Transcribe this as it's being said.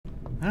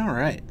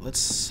Alright,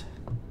 let's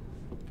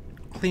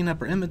clean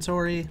up our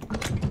inventory.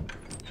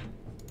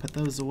 Put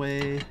those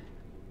away.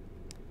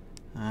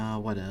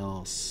 What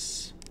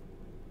else?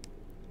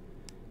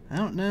 I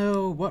don't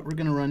know what we're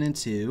going to run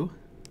into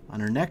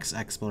on our next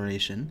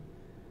exploration.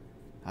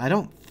 I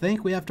don't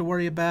think we have to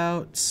worry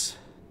about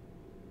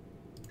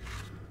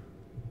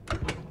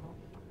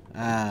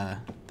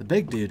the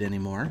big dude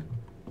anymore,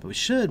 but we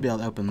should be able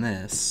to open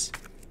this.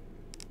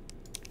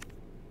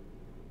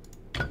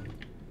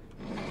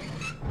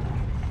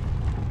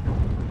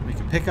 We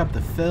can pick up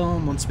the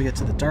film once we get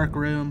to the dark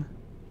room.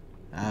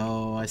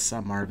 Oh, I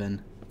saw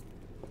Marvin.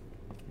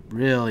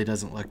 Really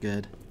doesn't look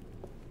good.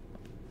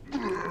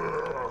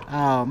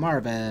 Oh,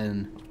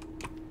 Marvin.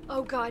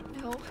 Oh God,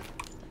 no.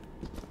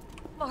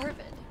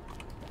 Marvin.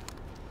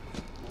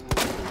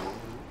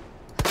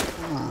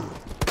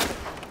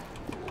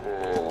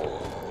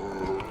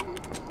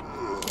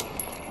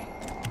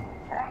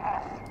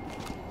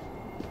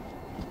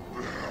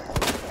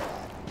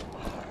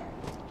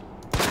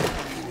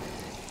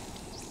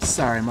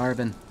 Sorry,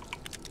 Marvin.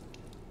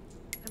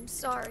 I'm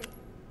sorry.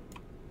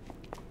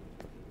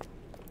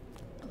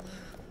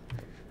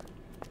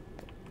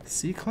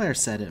 See, Claire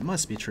said it.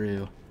 Must be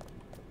true.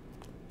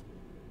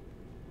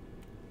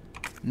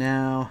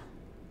 Now,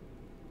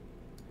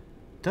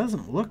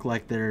 doesn't look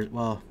like there...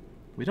 Well,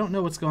 we don't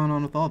know what's going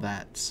on with all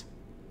that.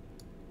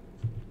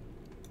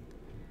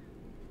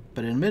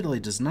 But it admittedly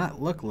does not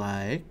look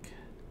like...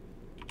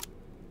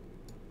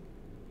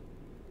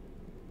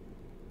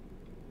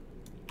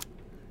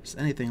 there's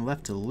anything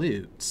left to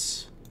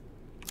loot.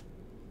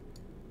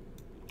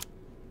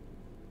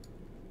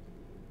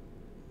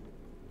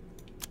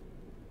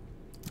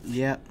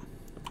 Yep,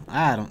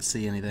 I don't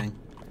see anything.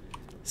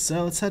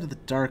 So let's head to the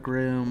dark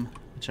room,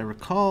 which I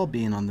recall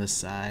being on this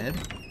side.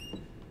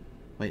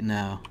 Wait,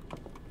 no.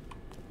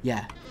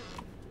 Yeah.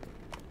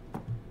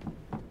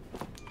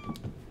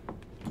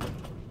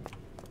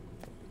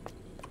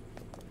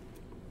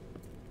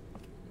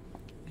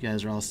 You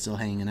guys are all still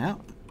hanging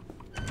out.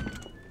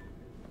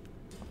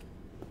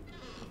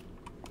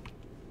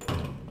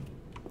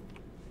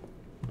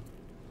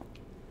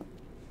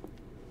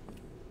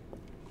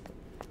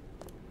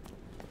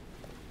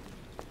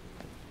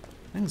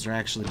 Things are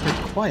actually pretty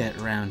quiet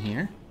around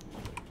here.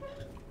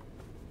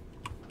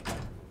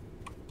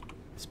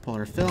 Let's pull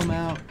our film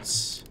out.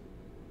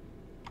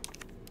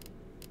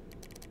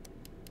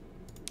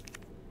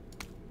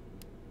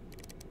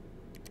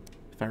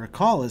 If I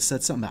recall, it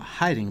said something about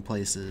hiding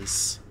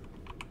places.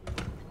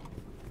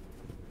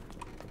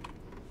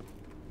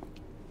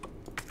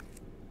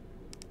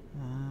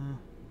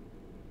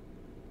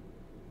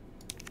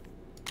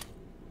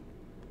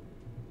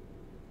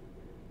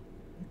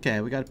 Okay,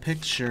 we got a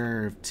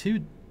picture of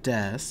 2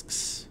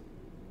 desks,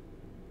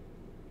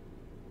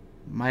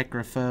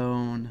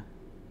 microphone,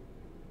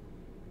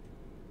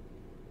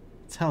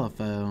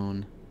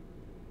 telephone,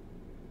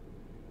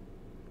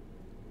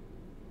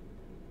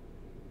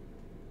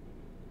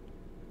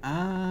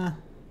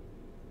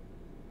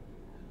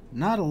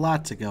 not a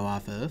lot to go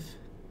off of.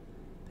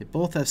 They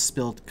both have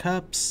spilled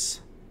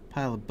cups,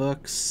 pile of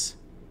books.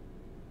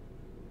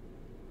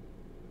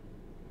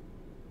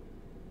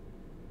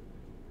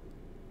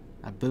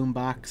 A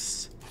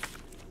boombox.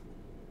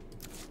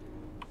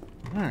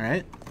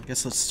 Alright, I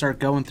guess let's start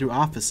going through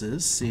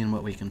offices, seeing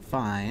what we can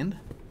find.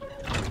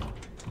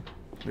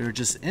 We were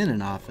just in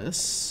an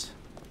office.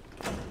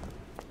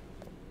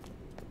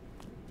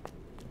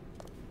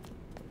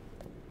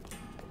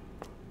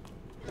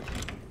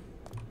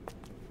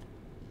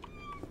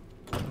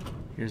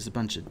 Here's a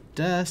bunch of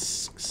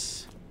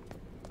desks.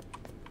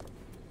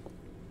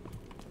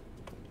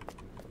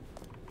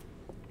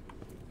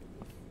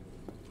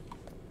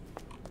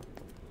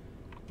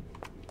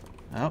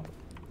 Oh,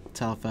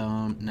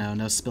 telephone. No,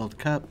 no spilled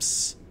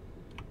cups.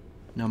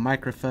 No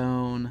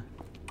microphone.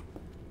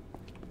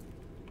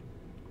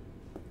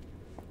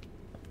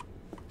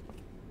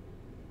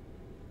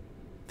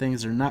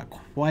 Things are not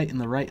quite in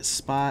the right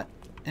spot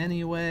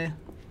anyway.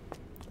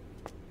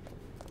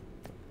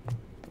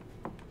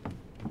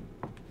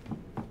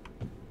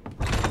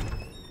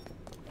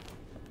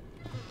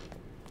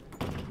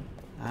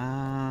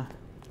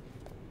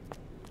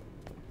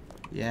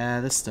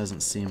 Yeah, this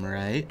doesn't seem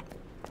right.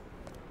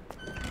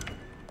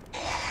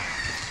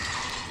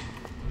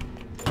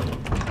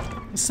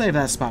 Let's save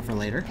that spot for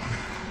later.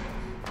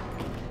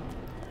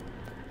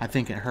 I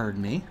think it heard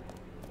me.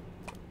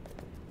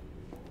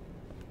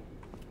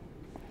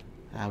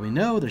 We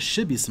know there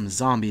should be some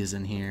zombies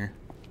in here.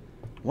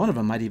 One of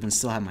them might even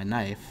still have my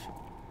knife.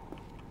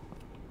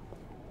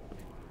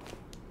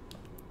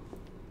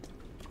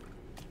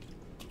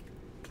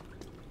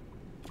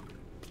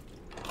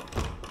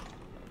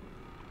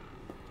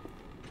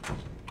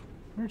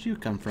 Where'd you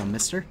come from,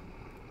 mister?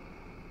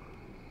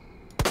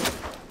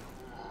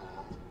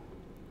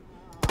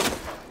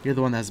 You're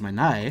the one that has my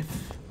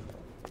knife.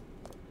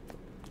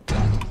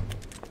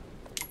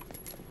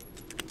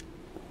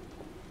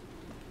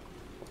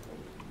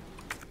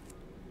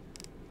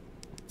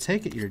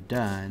 Take it you're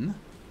done.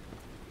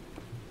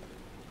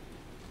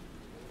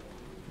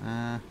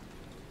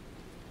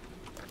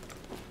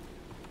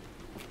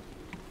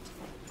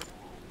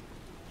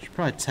 Should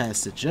probably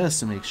test it just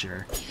to make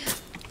sure.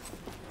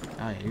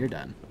 Oh yeah, you're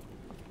done.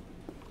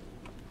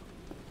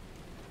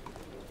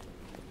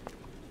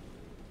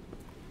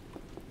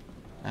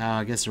 Oh,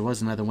 I guess there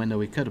was another window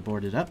we could have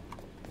boarded up.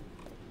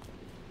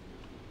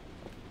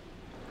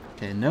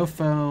 Okay, no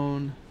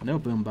phone, no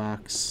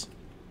boombox.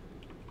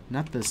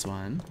 Not this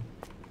one.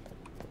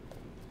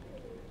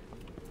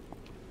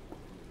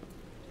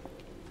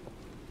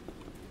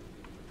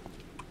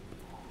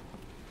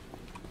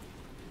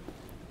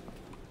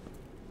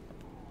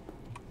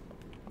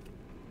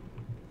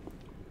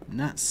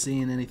 Not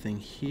seeing anything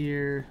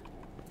here.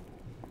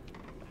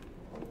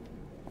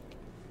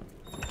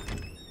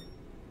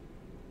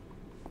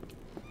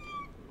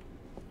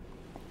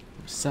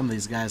 Some of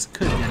these guys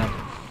could get up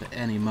at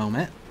any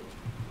moment.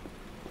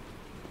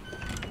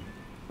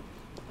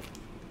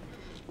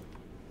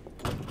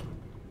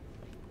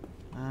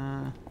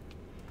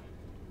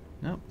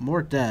 Nope,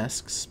 more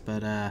desks,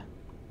 but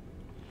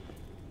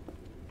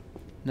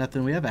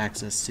nothing we have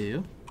access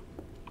to.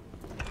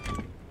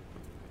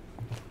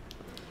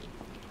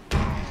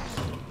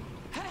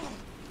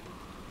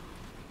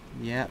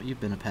 Yeah, you've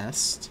been a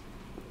pest.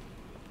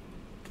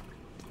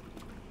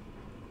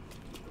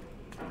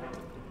 I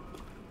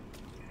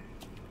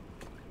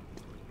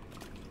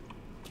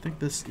think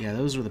this, yeah,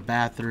 those were the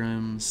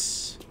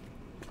bathrooms.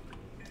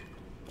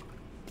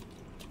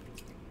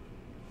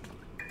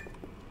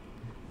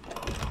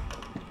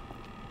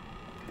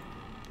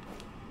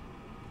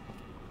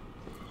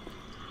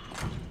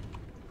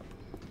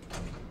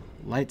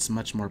 Light's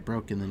much more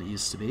broken than it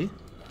used to be.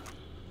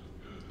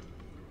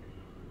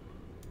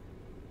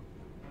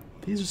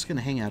 He's just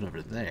gonna hang out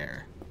over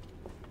there.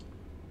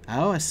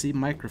 Oh, I see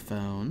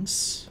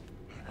microphones.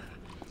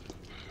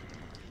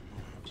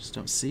 Just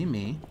don't see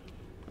me.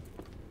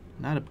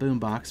 Not a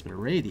boombox, but a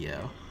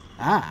radio.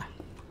 Ah!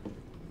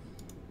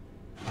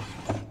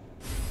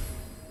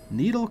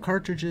 Needle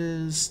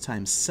cartridges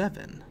times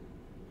 7.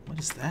 What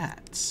is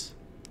that?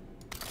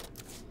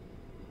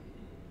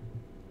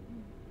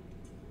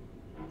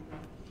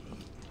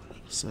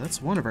 So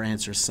that's one of our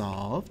answers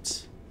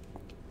solved.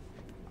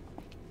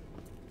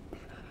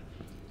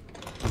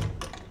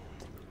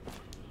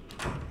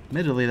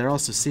 Admittedly, there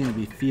also seem to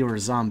be fewer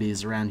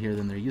zombies around here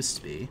than there used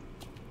to be.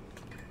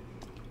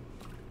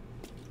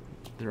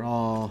 They're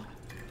all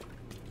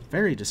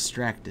very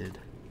distracted.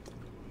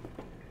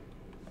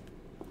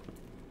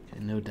 Okay,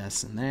 no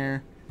desks in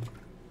there.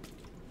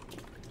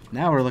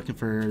 Now we're looking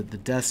for the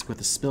desk with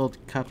the spilled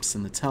cups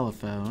and the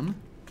telephone.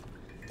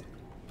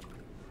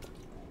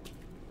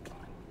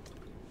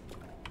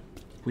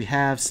 We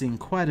have seen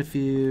quite a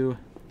few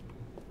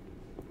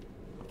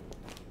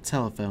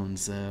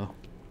telephones, though.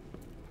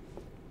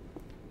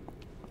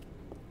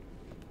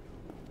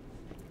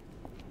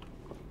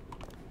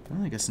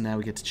 Well, I guess now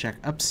we get to check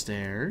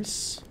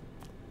upstairs.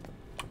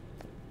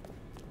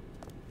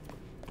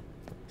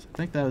 So I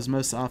think that was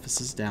most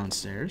offices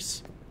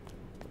downstairs.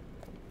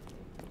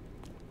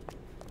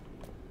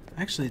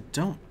 Actually,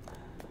 don't...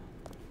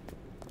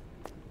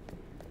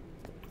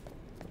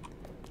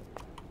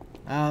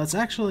 let's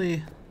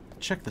actually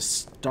check the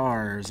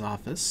STARS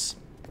office.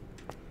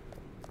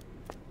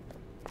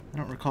 I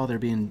don't recall there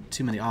being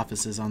too many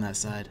offices on that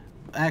side.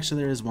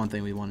 Actually, there is one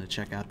thing we want to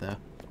check out, though.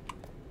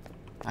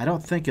 I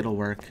don't think it'll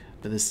work,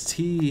 but this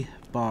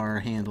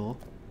T-bar handle,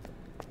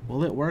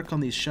 will it work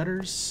on these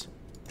shutters?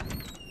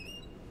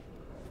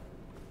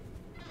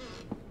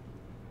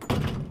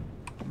 Oh,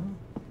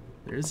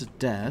 there is a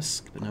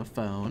desk, but no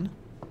phone.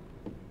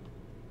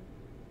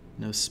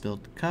 No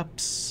spilled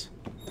cups.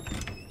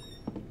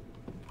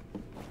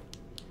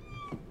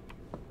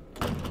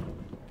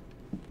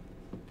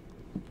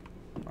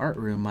 Art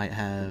room might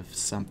have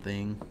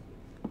something.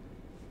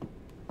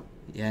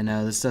 Yeah,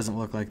 no, this doesn't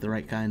look like the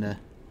right kind of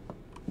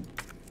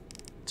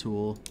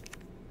tool.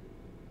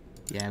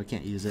 Yeah, we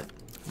can't use it.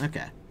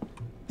 Okay.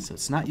 So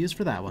it's not used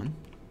for that one.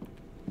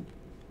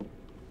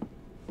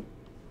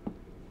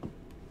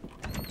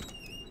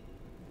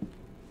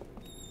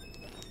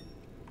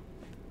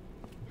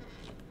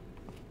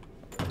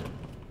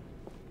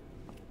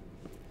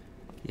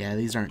 Yeah,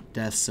 these aren't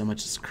desks so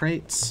much as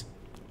crates.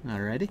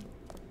 Alrighty.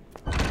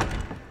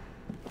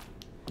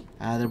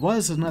 There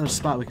was another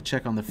spot we could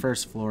check on the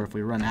first floor if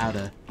we run out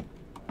of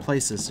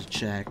places to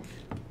check.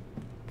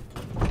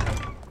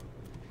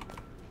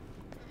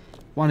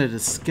 Wanted to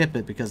skip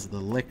it because of the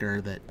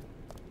licker that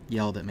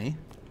yelled at me.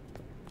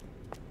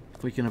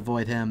 If we can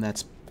avoid him,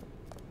 that's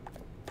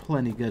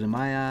plenty good in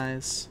my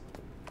eyes.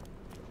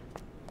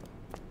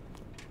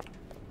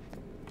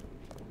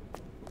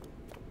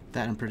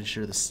 That I'm pretty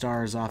sure the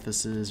STARS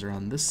offices are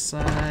on this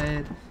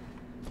side.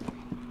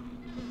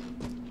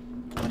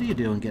 What are you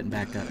doing getting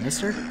back up,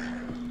 mister?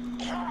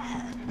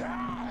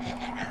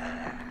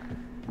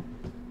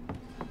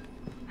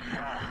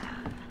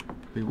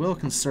 We will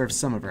conserve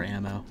some of our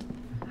ammo.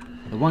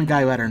 The one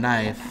guy who had our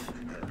knife,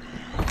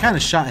 I kind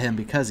of shot him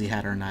because he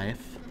had our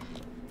knife.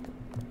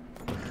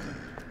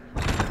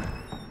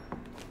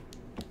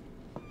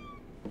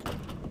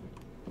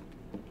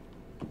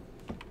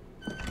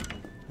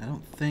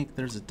 don't think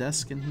there's a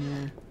desk in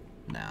here.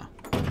 No.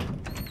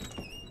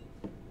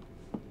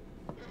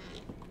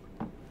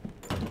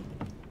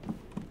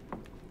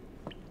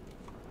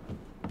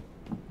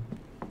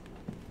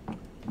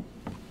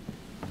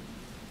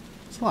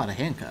 There's a lot of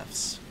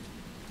handcuffs.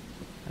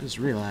 I just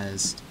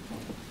realized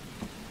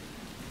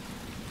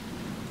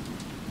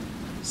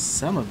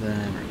some of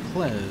them are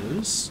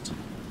closed.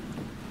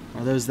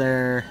 Are those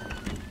there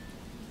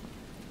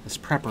as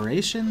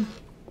preparation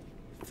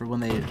for when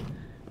they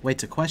wait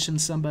to question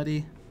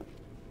somebody?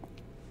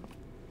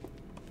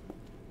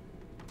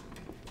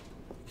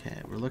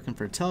 Okay, we're looking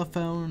for a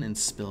telephone and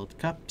spilled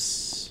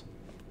cups.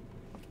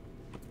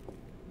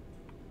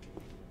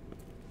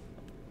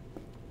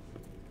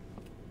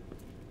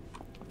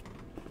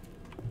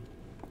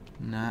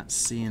 Not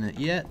seeing it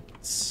yet.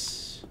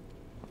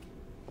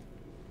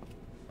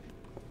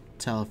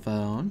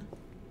 Telephone.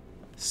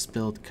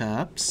 Spilled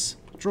cups.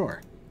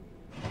 Drawer.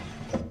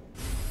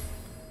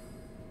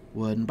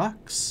 Wooden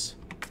box.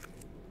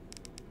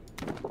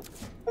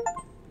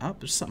 Oh,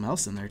 there's something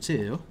else in there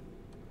too.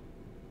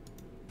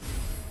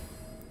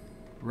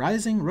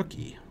 Rising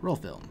Rookie. Roll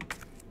film.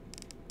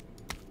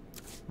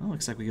 Well,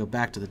 looks like we go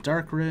back to the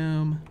dark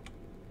room.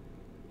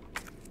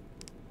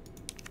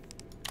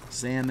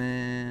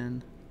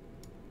 Examine.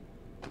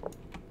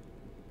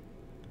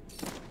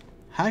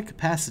 High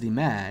capacity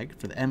mag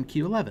for the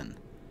MQ-11.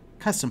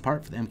 Custom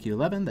part for the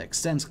MQ-11 that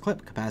extends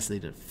clip capacity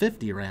to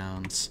 50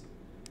 rounds.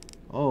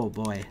 Oh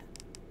boy.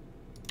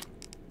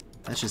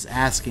 That's just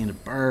asking to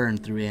burn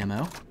through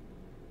ammo.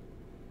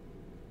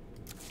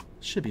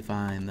 Should be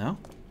fine though.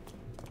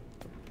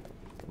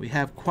 We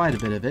have quite a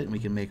bit of it and we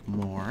can make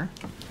more.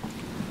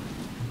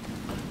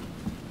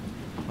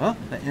 Well,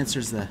 that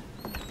answers the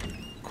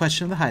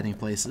question of the hiding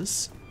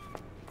places.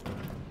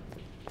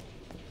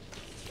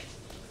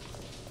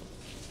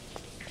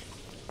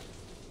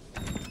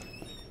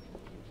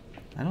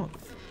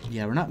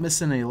 Yeah, we're not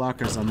missing any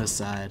lockers on this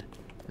side.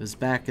 It was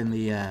back in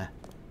the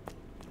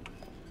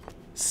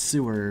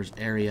sewers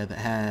area that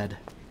had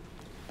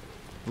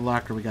the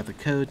locker we got the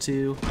code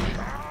to.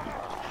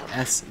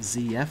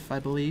 SZF, I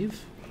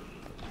believe.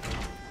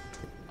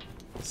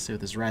 Let's see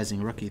what this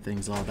Rising Rookie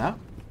thing's all about.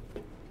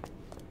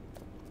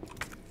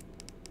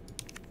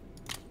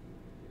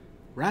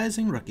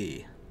 Rising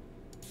Rookie.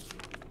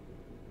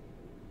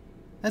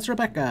 That's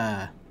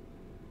Rebecca.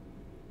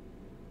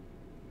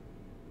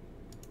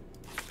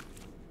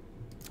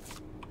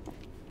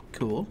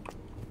 Cool.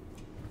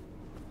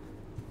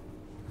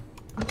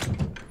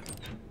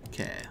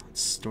 Okay, let's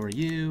store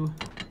you.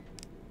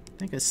 I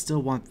think I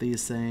still want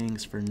these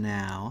things for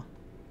now.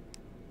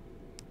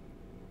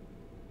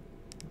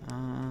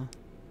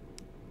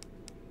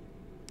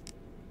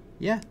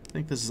 Yeah, I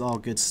think this is all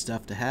good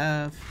stuff to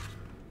have.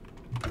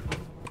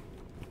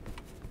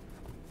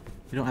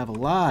 We don't have a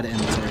lot of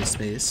inventory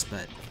space,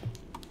 but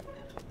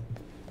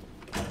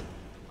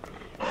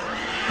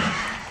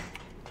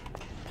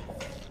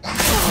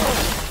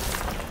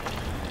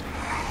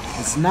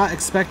was not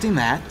expecting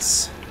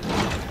that.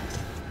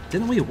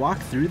 Didn't we walk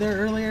through there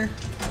earlier?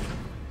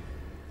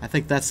 I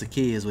think that's the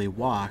key, is we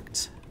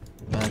walked.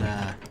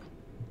 But,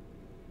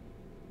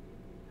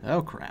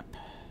 oh crap.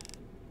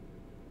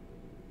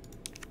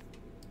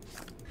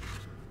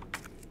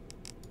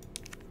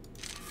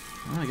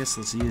 Well, I guess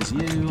let's use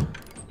you.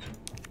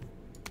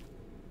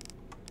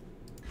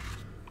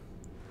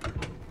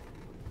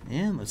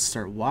 And let's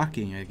start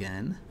walking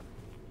again.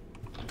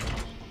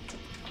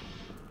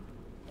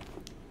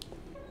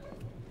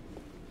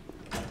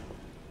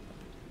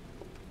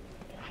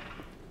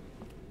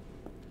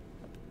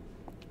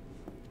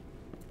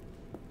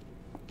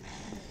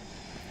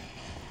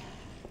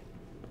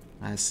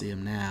 I see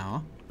him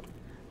now.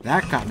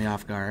 That caught me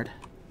off guard.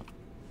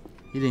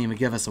 He didn't even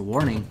give us a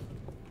warning.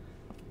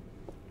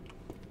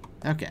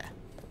 Okay.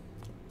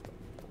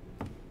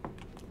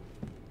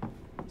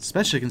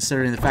 Especially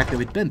considering the fact that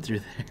we'd been through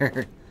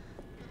there.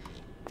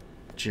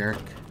 Jerk.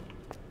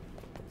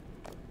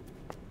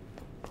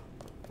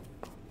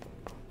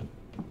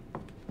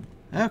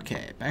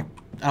 Okay, back.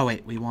 Oh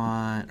wait, we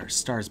want our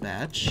stars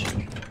badge.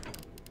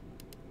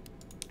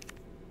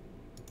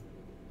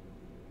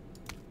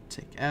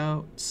 Take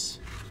out.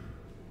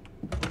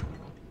 I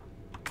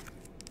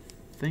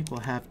think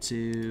we'll have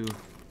to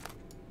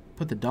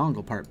put the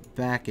dongle part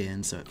back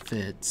in so it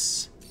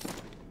fits.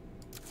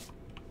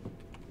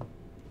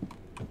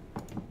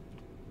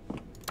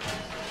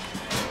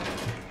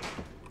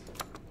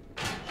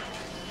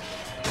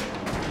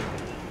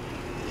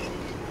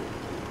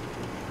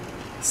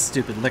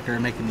 Stupid liquor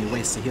making me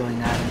waste a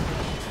healing item.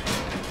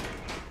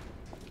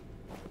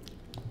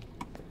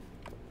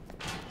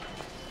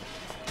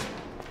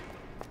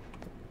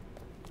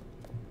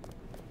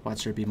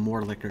 Watch there be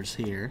more liquors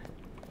here.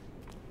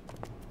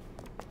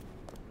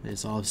 They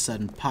just all of a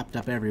sudden popped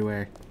up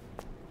everywhere.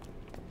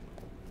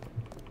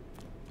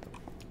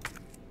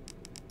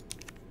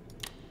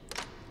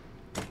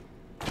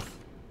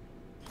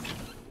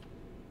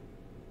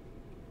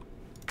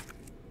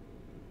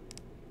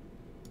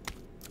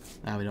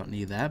 We don't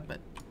need that, but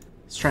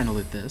let's try to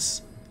loot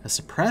this. A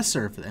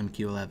suppressor for the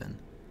MQ-11.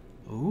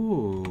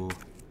 Ooh.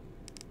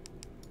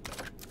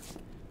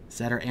 Is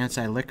that our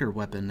anti-liquor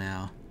weapon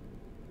now?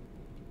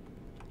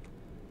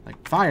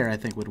 Like fire I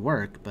think would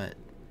work, but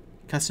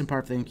custom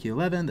part for the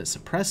MQ-11 that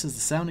suppresses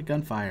the sound of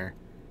gunfire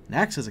and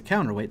acts as a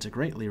counterweight to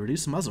greatly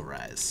reduce muzzle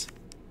rise.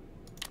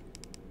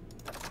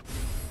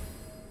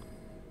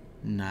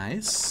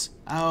 Nice.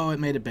 Oh, it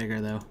made it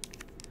bigger though.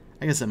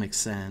 I guess that makes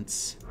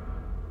sense.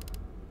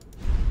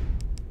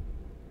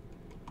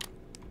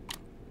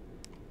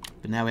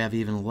 But now we have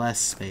even less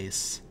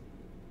space.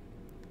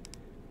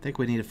 I think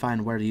we need to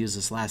find where to use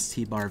this last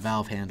T-bar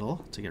valve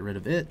handle to get rid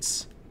of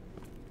it.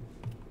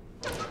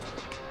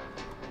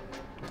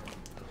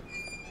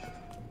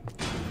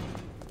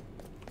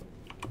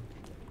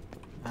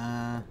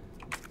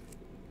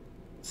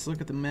 Let's look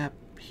at the map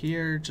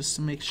here just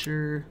to make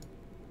sure.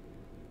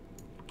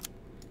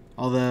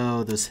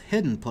 Although those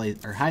hidden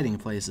or hiding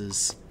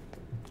places,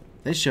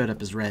 they showed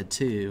up as red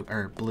too,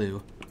 or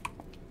blue.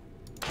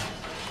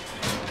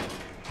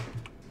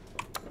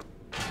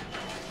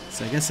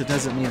 So I guess it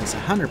doesn't mean it's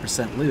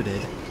 100%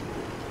 looted.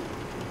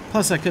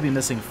 Plus I could be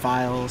missing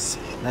files.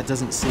 That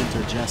doesn't seem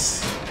to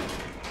adjust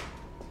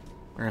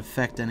or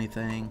affect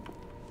anything.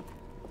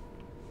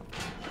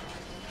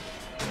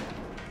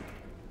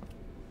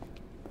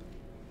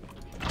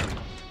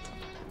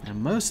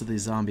 And most of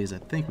these zombies I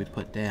think we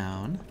put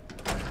down.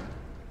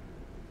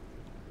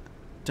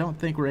 Don't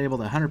think we're able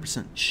to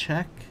 100%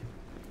 check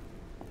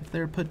if they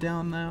were put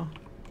down though.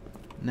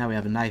 Now we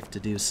have a knife to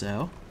do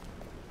so.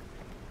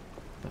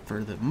 But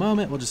for the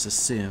moment, we'll just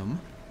assume.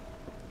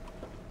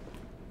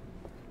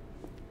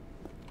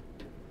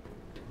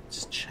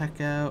 Just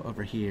check out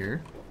over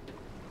here.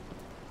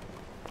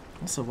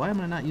 Also, why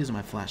am I not using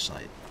my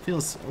flashlight?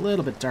 Feels a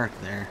little bit dark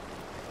there.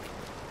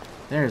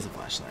 There's a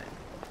flashlight.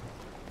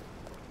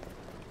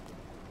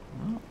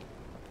 Oh,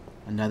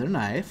 another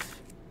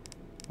knife.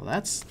 Well,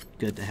 that's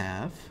good to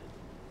have.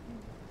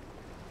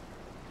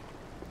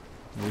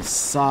 We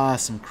saw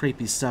some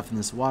creepy stuff in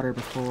this water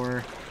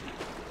before.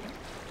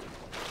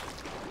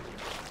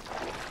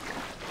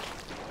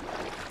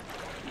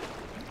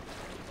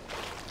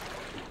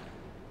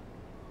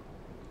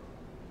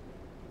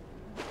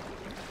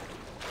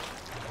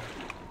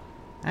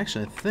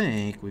 Actually, I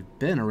think we've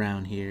been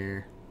around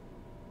here.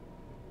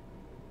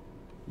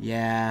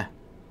 Yeah,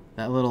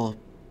 that little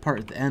part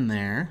at the end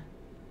there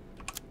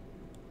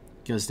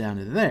goes down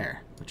to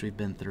there, which we've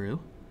been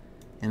through.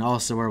 And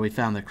also where we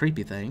found the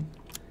creepy thing.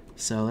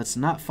 So let's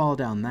not fall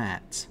down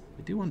that.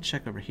 We do want to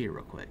check over here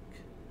real quick.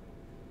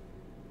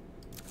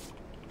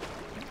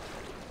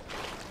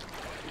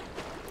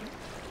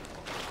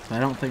 But I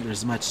don't think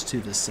there's much to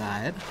the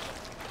side.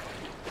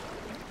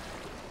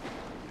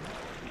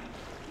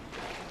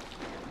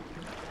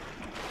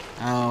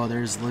 Oh,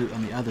 there's loot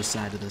on the other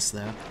side of this,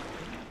 though.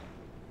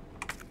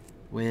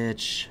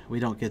 Which we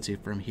don't get to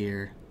from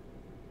here.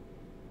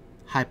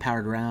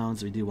 High-powered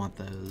rounds, we do want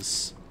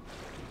those.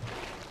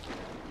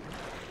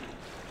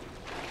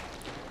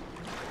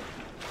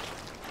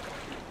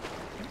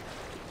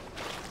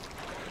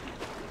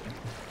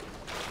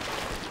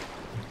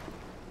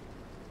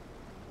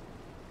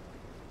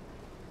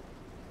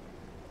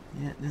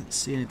 Yeah, didn't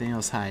see anything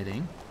else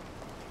hiding.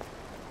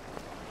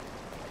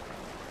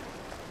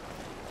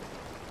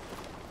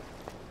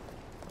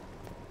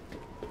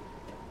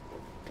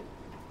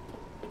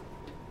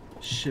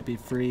 Should be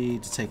free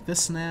to take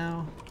this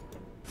now.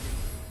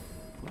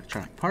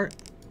 Electronic part.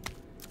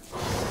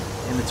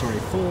 Inventory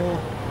full.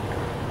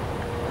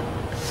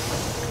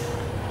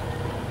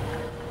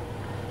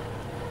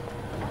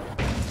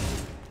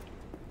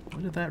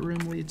 What did that room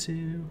lead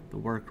to? The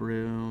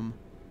workroom.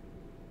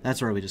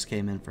 That's where we just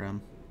came in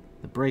from.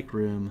 The break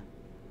room.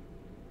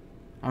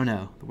 Oh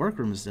no, the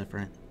workroom is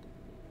different.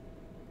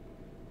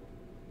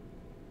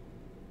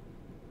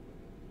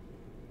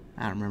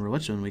 I don't remember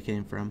which one we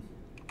came from.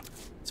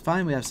 It's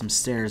fine, we have some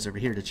stairs over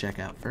here to check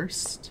out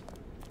first.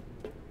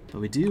 But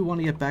we do want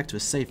to get back to a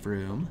safe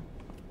room.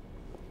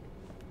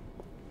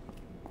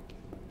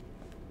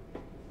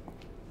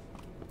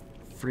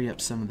 Free up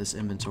some of this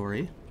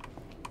inventory.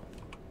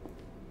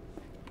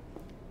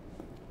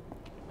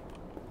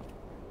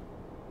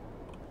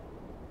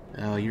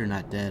 Oh, you're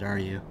not dead, are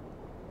you?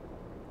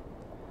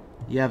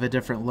 You have a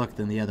different look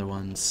than the other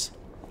ones.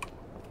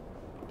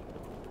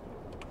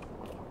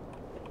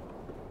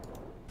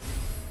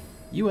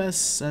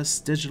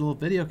 USS digital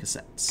video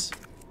cassettes,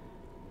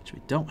 which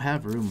we don't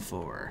have room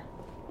for.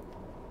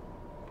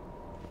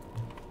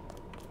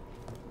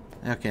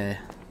 Okay,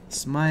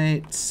 this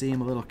might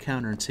seem a little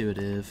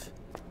counterintuitive.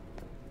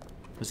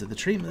 Was it the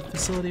treatment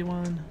facility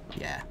one?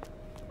 Yeah.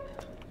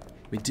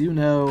 We do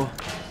know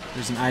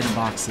there's an item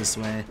box this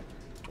way.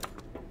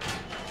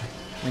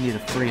 We need to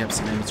free up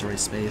some inventory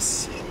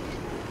space.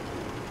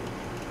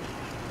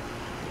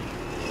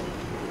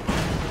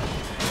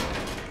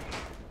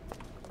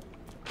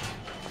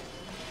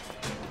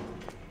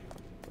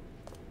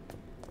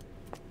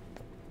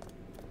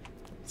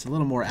 It's a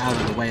little more out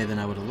of the way than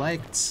I would have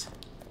liked.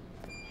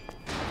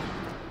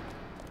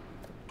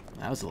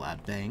 That was a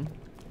loud bang.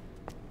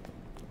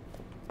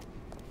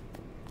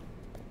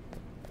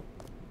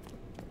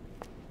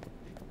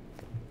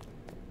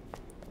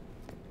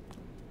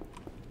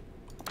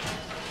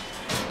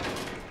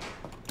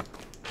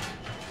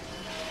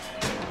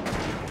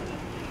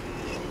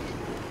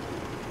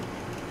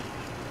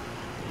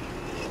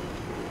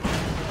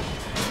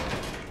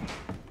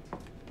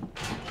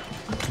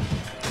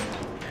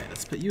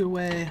 put you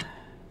away.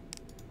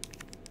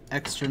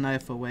 Extra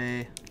knife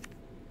away.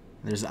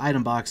 There's an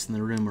item box in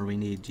the room where we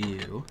need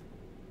you.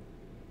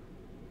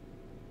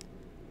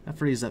 That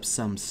frees up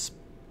some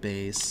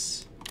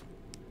space.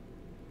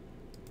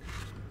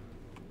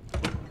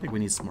 I think we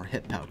need some more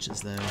hip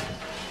pouches, though.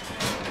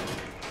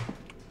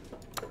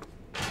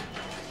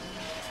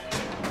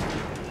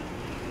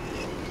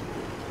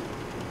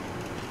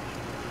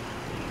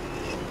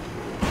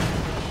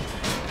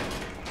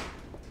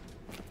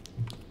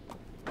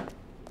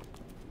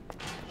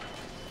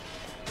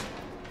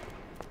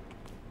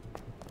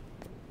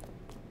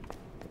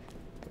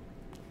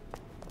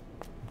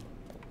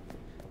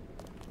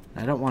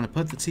 I don't want to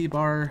put the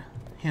T-bar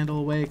handle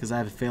away because I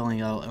have a feeling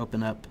it'll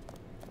open up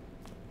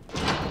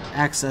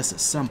access at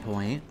some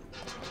point.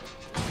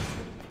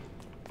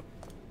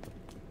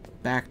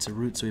 Back to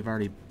routes we've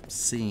already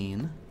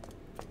seen.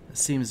 That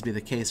seems to be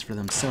the case for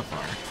them so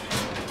far.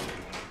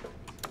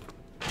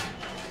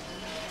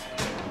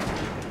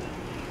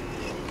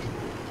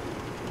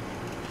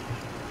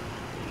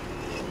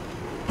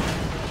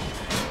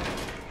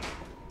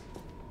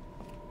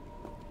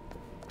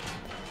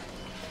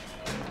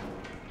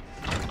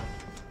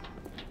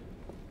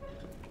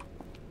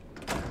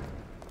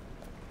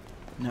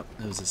 Nope,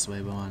 that was this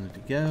way we wanted to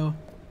go.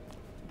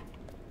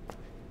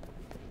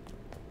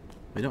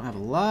 We don't have a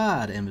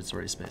lot of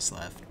inventory space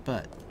left,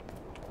 but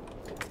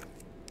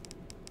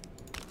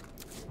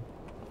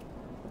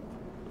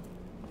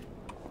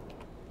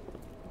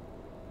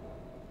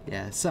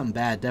yeah, something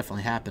bad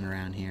definitely happened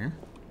around here.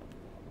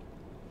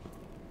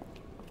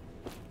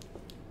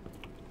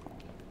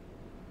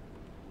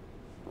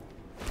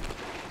 I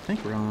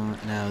think we're on...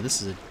 No,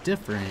 this is a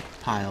different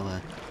pile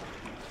of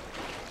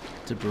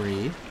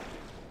debris.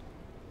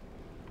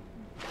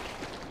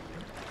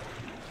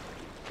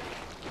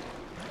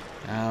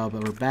 Oh,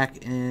 but we're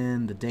back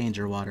in the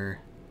danger water.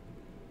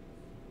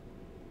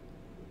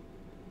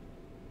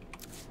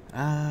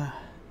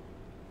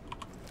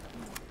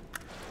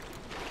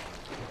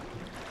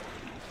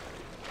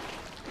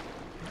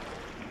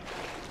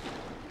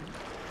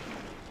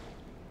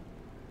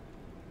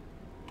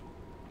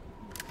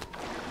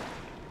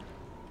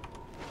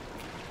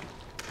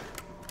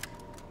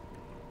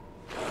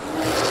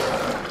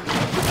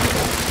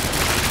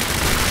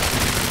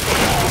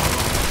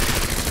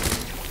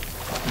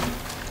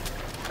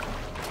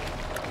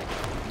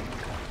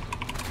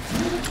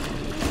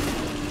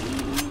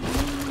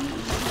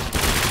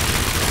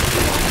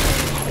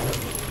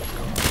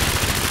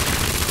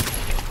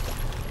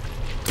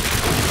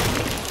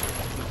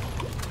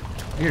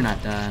 You're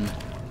not done.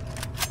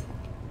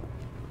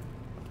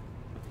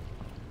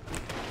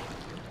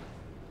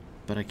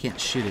 But I can't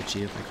shoot at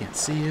you if I can't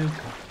see you.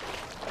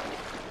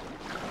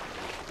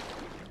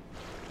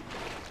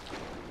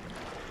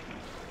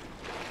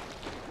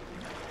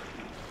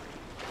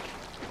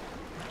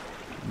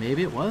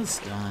 Maybe it was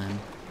done.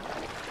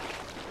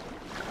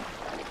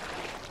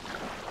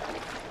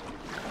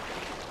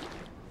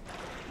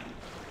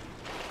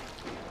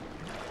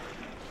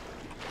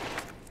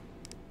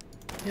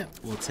 Yep,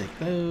 we'll take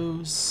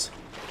those.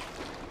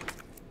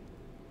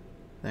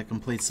 That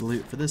completes the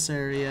loot for this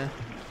area.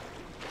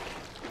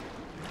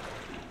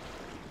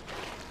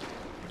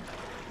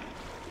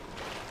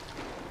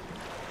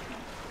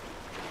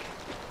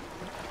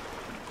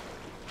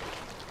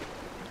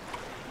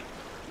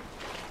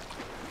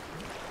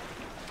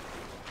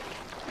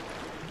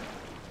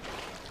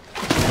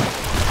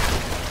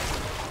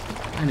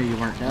 I knew you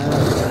weren't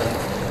done.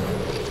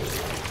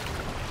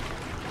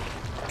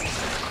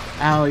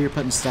 Ow, you're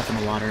putting stuff in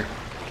the water.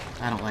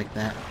 I don't like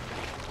that.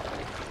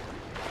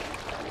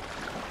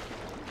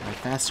 Am I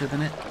faster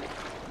than it?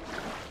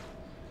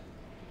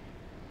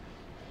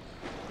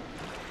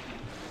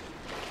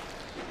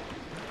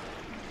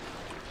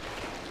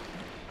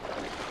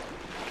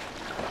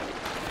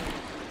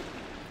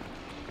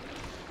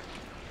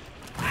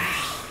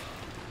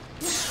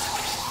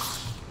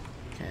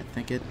 Okay, I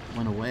think it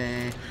went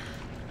away.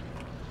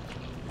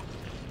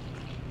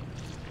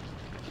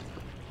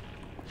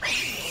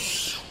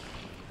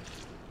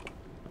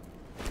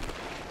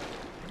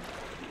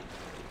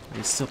 Are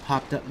you still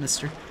popped up,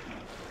 mister?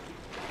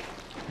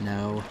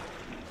 No.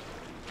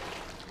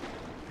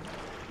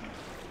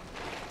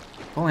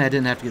 If only I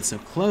didn't have to get so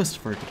close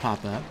for it to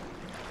pop up.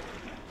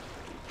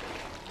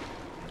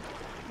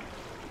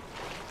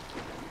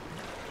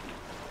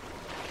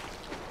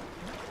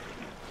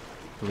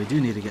 But we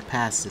do need to get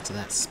past it to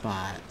that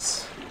spot.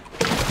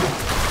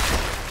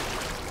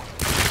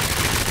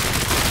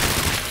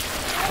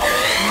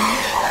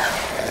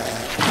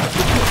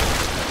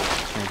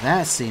 Okay,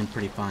 that seemed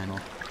pretty final.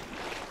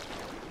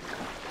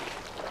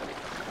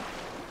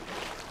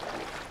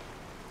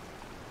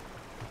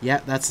 Yeah,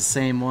 that's the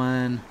same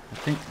one. I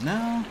think,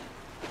 no,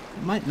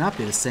 it might not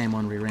be the same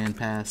one we ran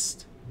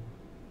past.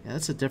 Yeah,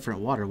 that's a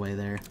different waterway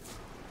there.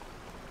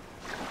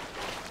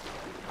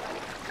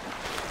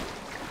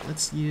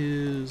 Let's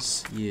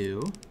use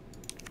you.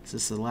 Is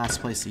this the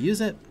last place to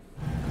use it?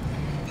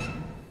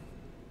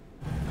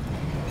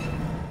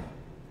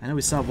 I know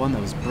we saw one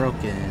that was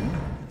broken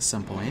at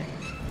some point.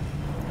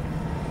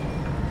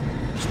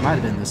 Which might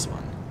have been this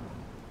one.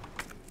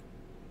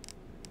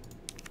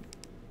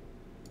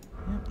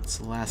 Yep, that's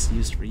the last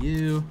use for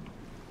you.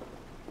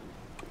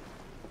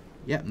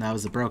 Yep, and that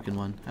was the broken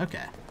one.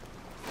 Okay.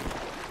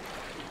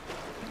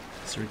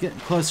 So we're getting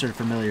closer to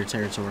familiar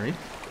territory.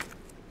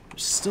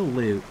 There's still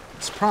loot.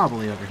 It's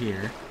probably over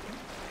here.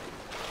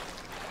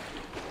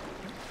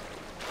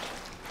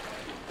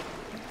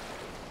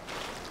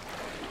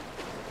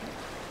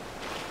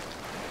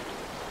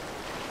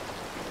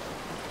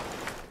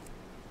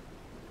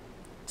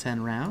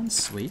 $10 rounds,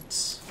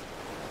 sweet.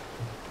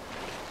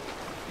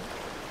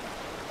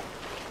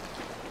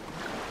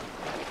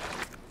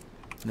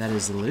 That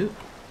is the loot.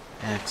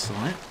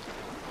 Excellent.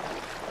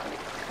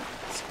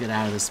 Let's get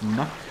out of this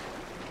muck.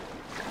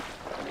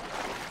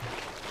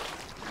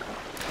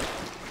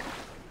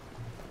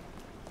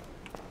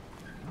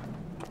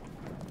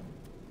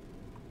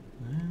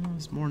 Well,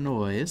 there's more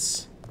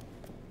noise.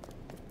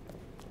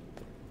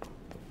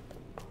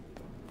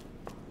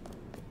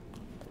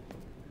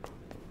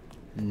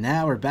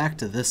 Now we're back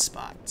to this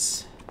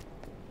spot.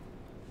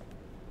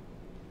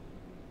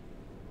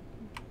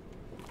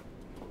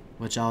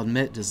 Which I'll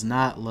admit does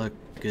not look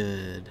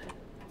good.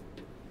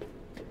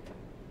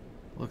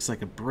 Looks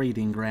like a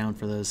breeding ground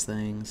for those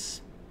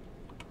things.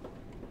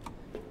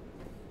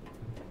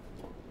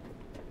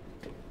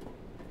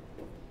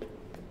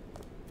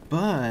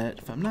 But,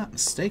 if I'm not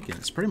mistaken,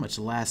 it's pretty much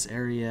the last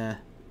area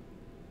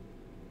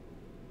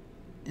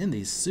in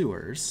these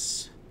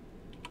sewers.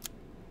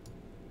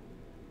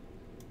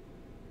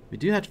 We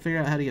do have to figure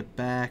out how to get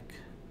back.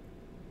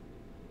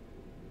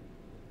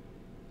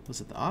 Was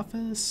it the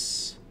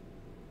office?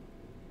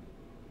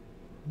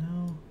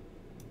 No.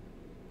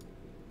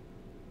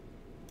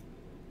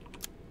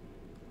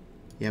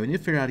 Yeah, we need to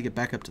figure out how to get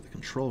back up to the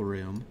control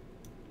room.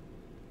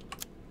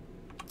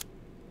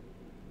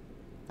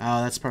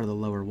 Oh, that's part of the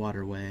lower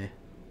waterway.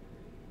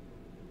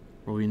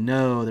 Where we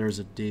know there's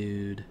a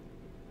dude.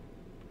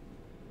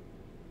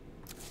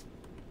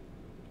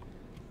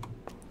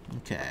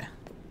 Okay.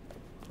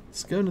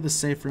 Let's go into the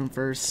safe room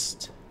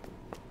first.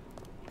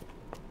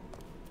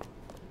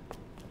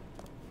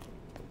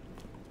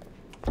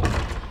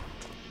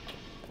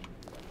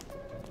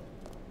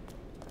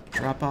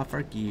 Drop off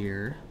our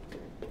gear.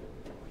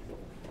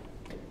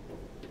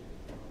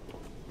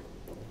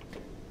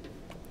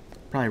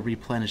 Probably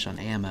replenish on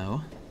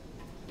ammo.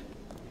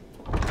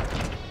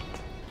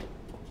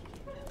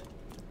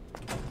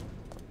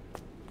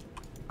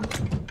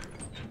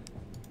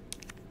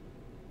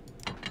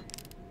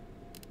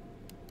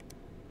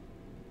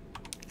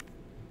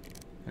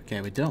 Okay,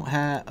 we don't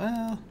have,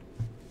 well,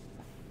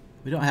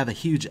 we don't have a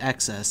huge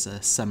excess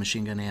of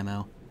submachine gun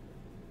ammo.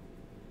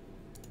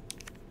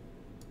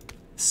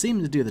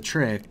 Seemed to do the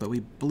trick, but we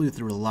blew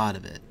through a lot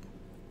of it.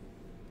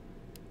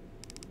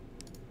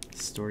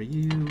 Store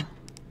you.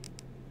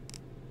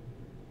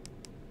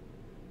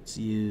 Let's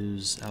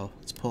use, oh,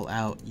 let's pull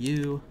out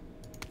you.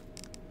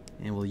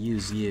 And we'll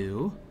use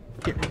you.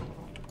 Here.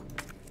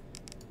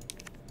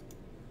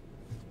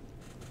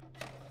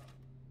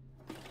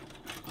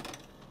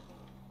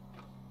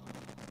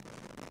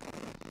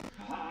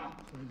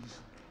 Please.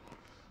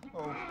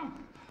 Oh,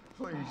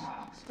 please,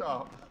 stop.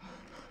 Stop.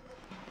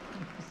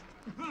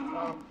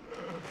 No,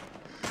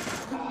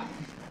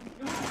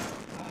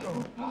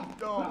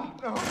 no,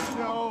 no,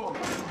 no.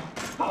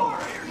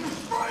 Over here, you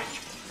freak!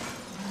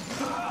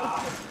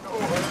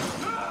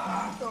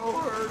 No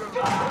hurt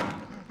him.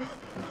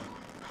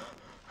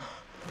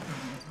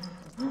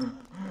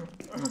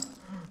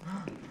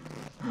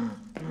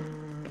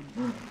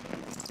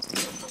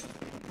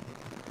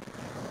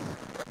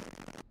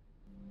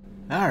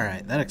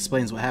 Alright, that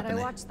explains what happened.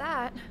 I watched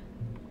that.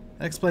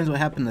 That explains what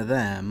happened to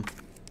them.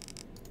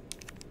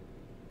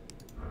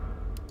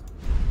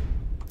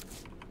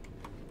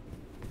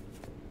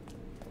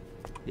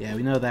 Yeah,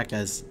 we know that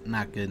guy's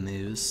not good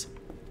news.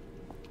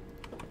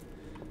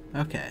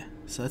 Okay,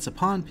 so that's a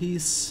pawn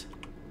piece.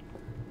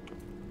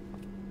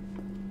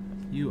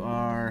 You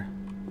are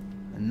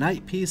a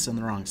knight piece on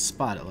the wrong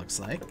spot, it looks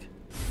like.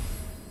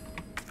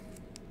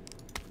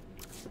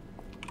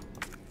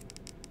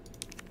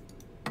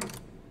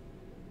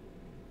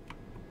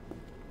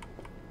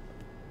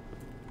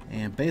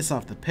 And based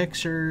off the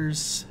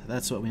pictures,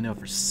 that's what we know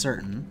for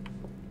certain.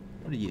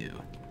 What are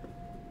you?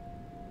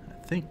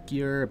 I think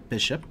you're a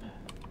bishop.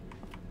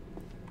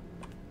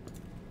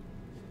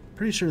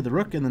 Pretty sure the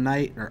rook and the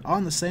knight are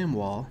on the same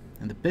wall,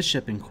 and the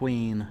bishop and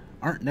queen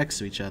aren't next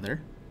to each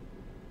other.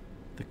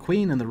 The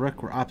queen and the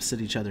rook were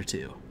opposite each other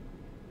too.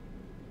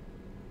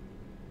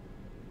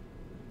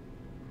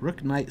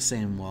 Rook, knight,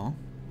 same wall.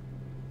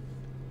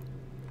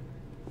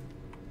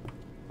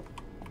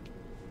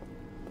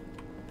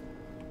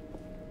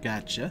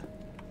 Gotcha.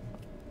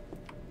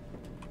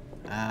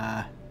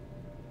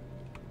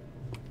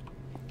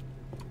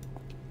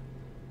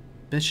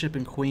 Bishop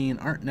and queen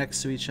aren't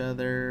next to each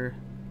other.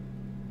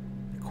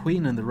 The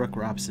queen and the rook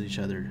were opposite each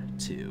other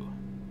too.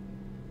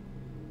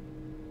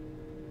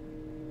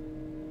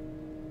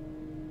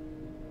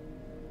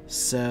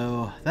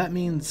 So that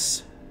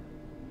means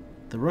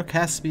the rook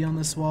has to be on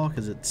this wall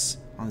because it's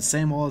on the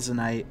same wall as the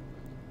knight.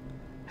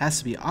 Has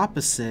to be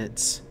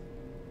opposite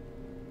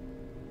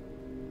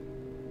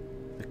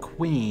the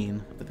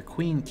queen, but the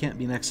queen can't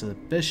be next to the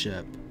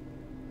bishop.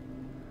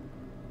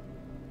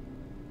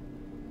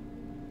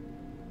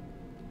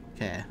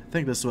 Okay, I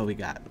think this is what we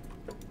got.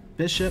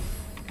 Bishop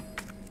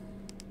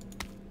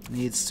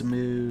needs to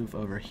move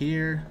over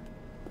here.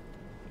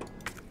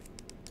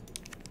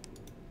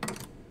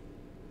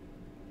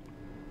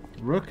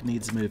 Rook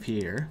needs to move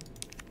here.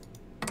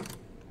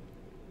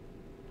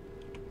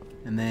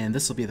 And then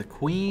this will be the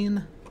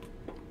queen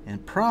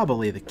and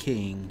probably the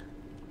king.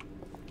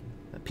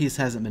 That piece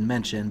hasn't been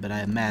mentioned, but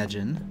I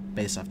imagine,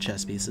 based off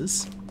chess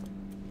pieces.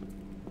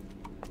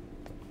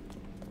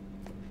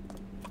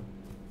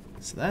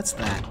 So that's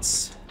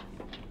that.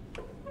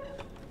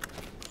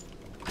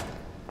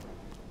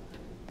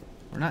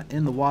 We're not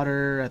in the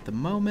water at the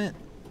moment.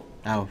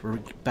 Oh, we're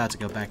about to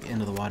go back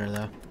into the water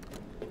though.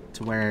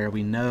 To where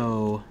we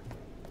know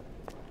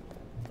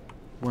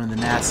one of the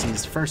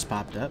nasties first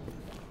popped up.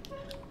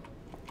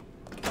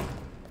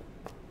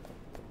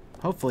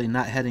 Hopefully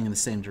not heading in the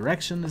same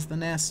direction as the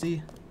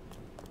nasty.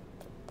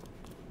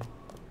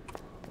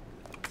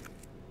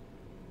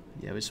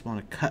 Yeah, we just want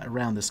to cut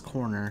around this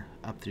corner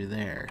up through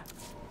there.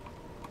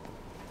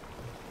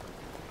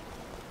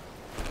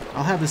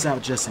 I'll have this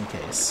out just in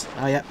case.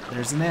 Oh, yep,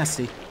 there's the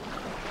nasty.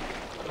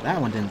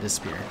 That one didn't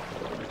disappear.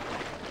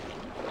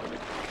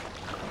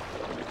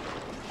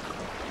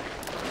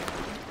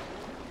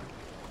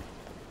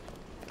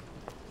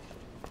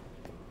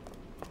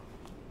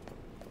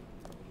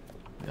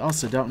 We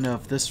also don't know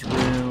if this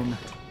room,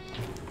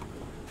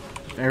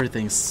 if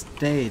everything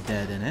stayed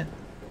dead in it.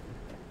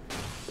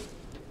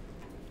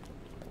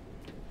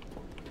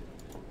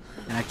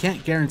 And I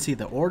can't guarantee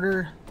the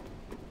order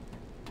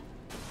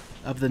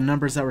of the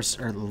numbers that were,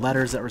 or the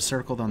letters that were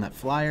circled on that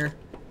flyer.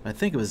 I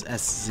think it was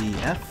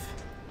SZF.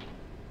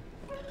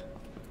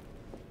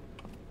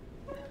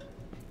 Well,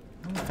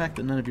 the fact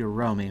that none of you are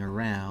roaming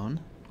around,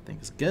 I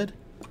think is good.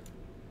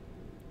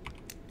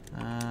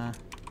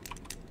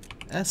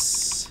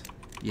 S.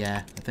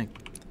 Yeah, I think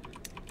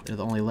they're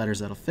the only letters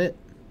that'll fit.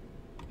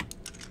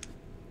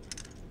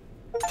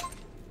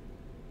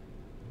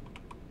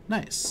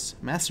 Nice.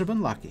 Master of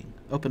unlocking.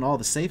 Open all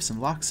the safes and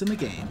locks in the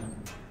game.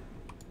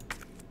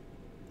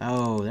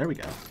 Oh, there we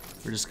go.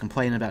 We're just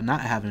complaining about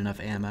not having enough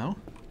ammo.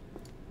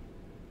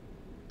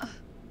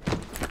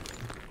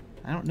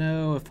 I don't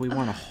know if we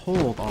want to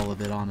hold all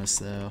of it on us,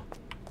 though.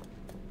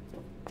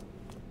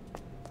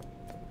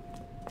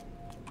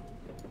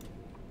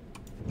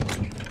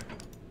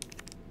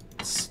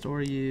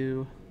 Store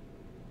you.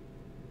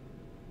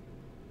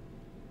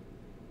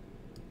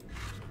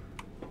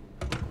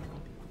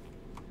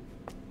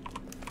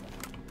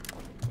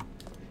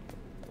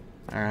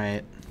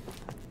 Alright.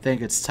 I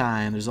think it's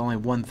time. There's only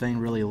one thing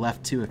really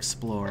left to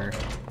explore.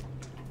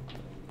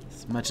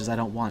 As much as I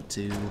don't want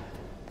to.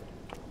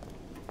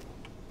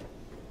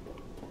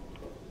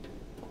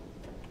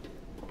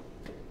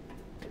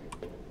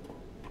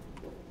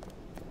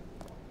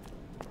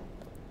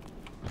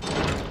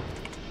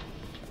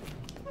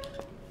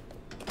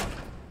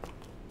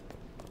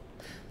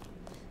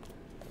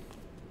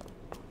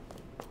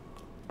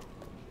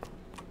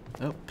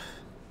 Oh,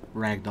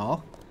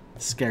 ragdoll.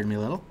 Scared me a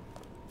little.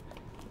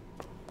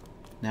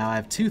 Now I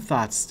have two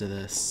thoughts to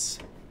this.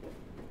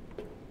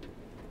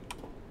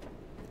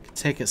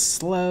 Take it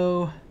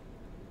slow,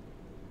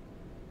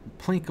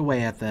 plink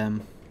away at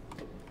them,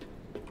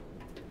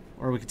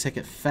 or we could take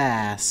it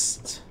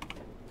fast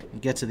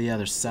and get to the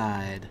other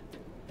side.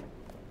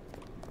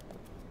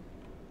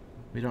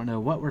 We don't know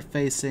what we're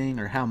facing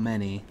or how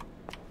many.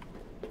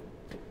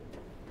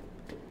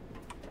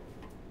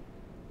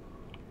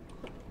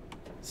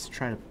 Let's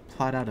try to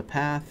plot out a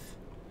path.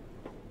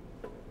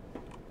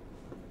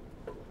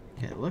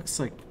 Okay, it looks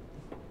like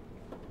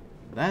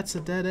that's a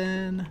dead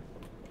end.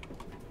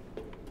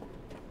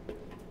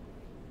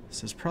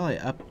 This is probably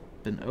up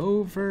and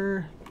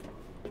over.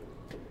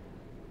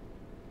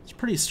 It's a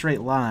pretty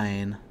straight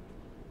line.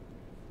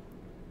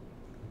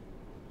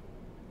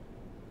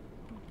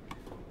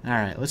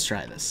 Alright, let's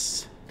try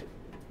this.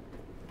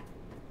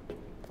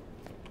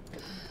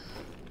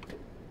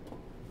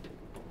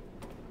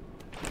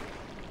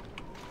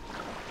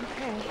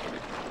 Okay.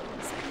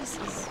 This place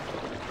is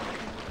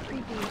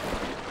creepy.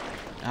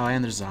 Oh,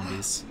 and there's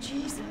zombies.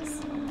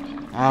 Jesus.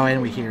 Oh,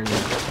 and we hear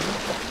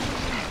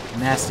the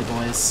nasty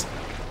boys.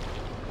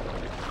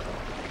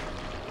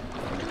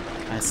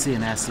 I see a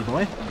nasty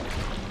boy.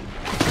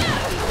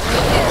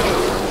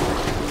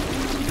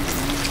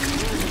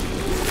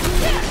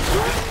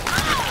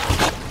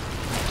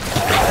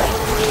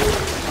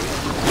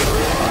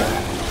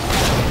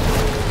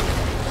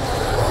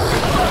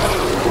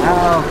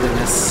 Oh,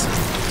 goodness.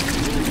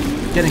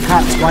 Getting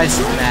caught twice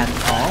is bad at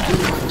all.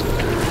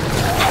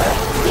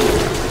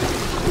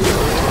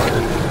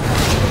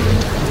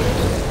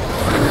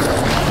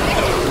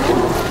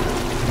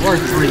 Or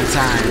 3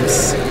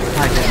 times.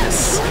 My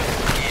goodness.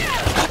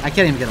 I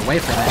can't even get away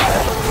from it.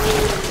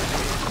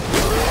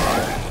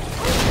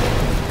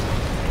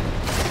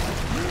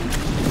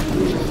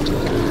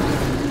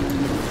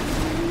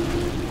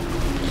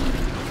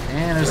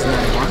 And there's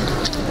another one.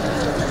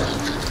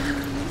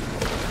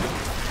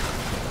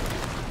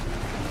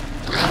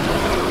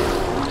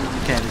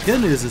 Okay, the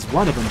good news is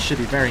one of them should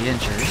be very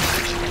injured.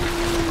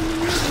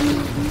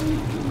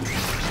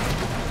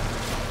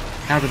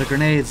 However, the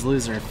grenades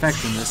lose their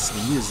effectiveness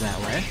when used that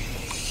way.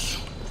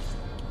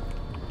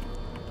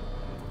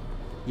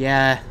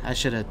 Yeah, I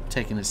should have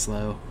taken it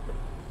slow.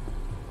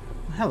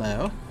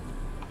 Hello.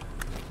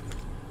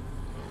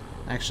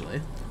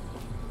 Actually.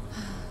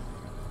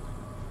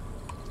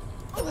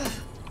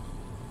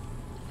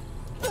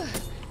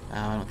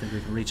 Oh, I don't think we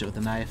can reach it with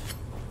a knife.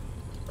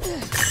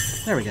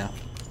 There we go.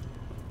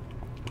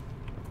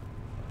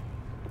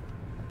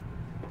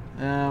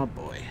 Oh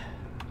boy.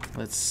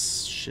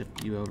 Let's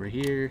shift you over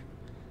here.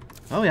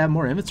 Oh, we have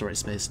more inventory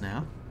space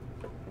now.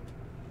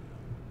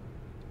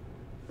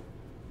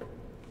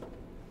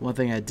 One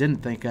thing I didn't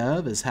think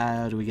of is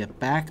how do we get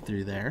back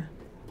through there?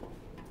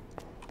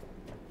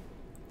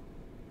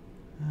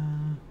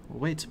 We'll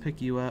wait to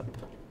pick you up.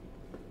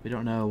 We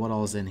don't know what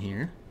all is in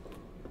here.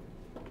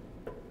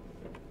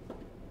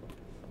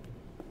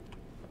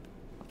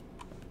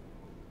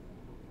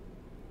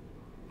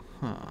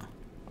 Huh.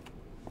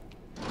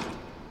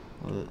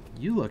 Well,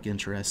 you look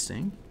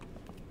interesting.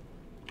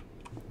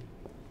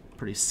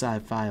 Pretty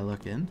sci-fi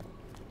looking.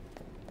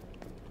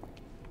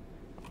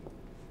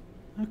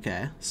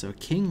 Okay, so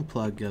king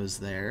plug goes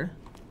there.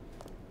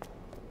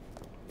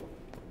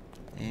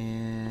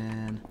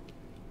 And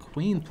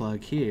queen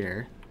plug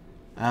here.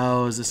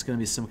 Oh, is this going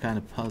to be some kind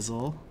of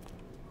puzzle?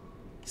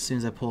 As soon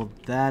as I pull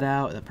that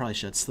out, that probably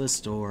shuts this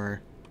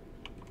door.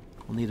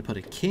 We'll need to put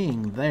a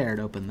king there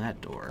to open that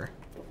door.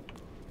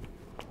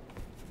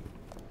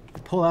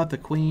 Pull out the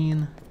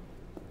queen.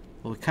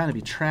 We'll kind of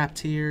be trapped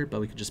here, but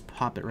we can just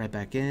pop it right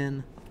back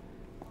in.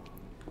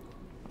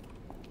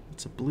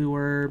 It's a blue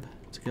herb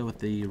to go with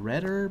the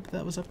red herb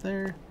that was up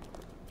there.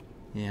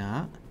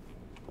 Yeah.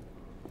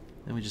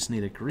 Then we just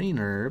need a green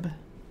herb.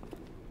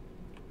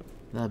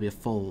 That'll be a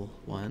full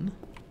one.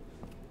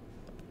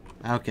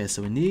 Okay,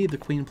 so we need the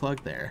queen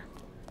plug there.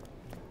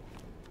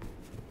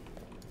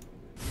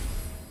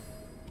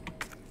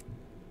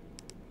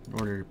 In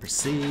order to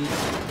proceed.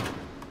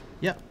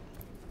 Yep.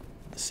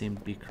 That seemed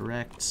to be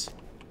correct.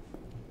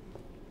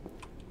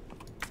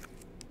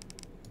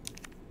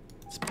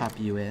 Let's pop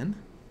you in.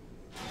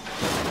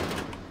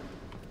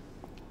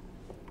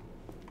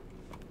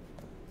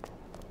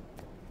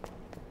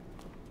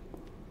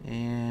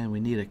 And we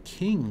need a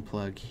king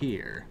plug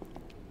here.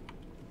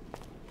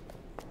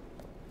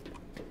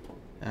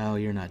 Oh,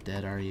 you're not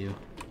dead, are you?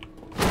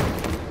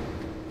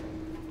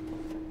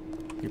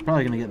 You're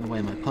probably gonna get in the way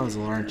of my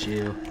puzzle, aren't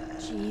you?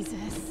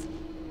 Jesus.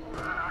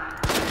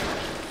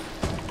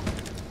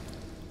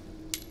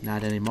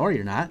 Not anymore,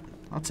 you're not.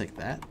 I'll take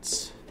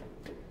that.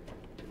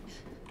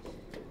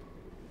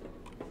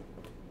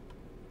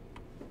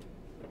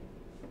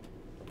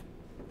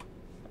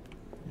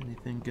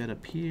 Anything good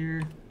up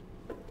here?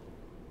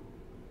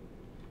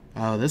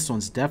 Oh, this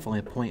one's definitely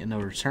a point of no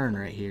return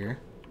right here.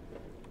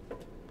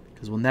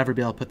 Because we'll never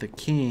be able to put the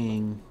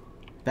king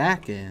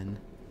back in.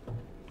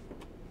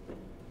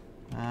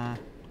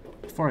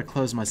 Before I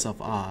close myself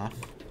off.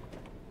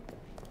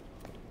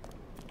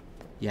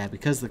 Yeah,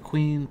 because the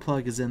queen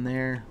plug is in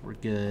there, we're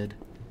good.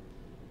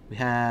 We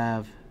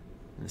have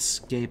an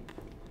escape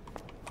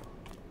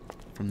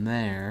from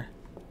there.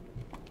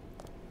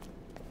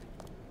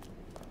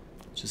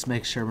 Just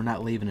make sure we're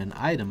not leaving an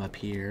item up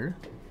here.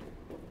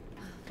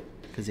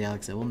 Because, yeah, like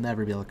I said, we'll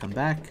never be able to come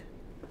back.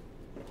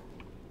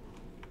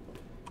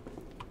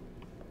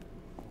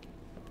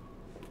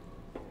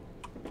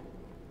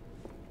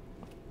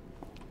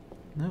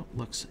 Nope,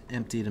 looks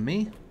empty to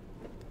me.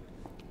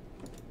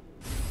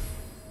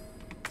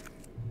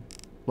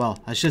 Well,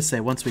 I should say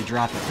once we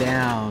drop it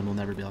down, we'll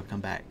never be able to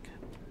come back.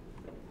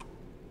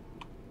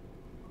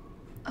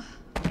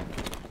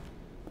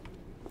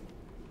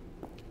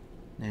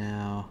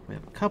 Now, we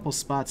have a couple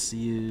spots to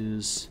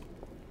use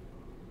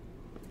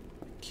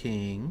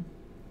king.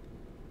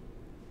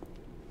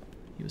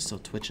 He was still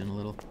twitching a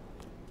little.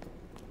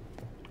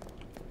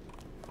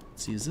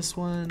 Let's use this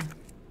one.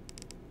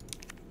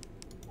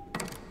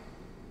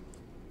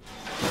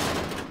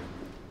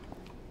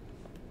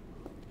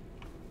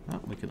 Oh,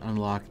 we can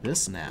unlock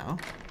this now.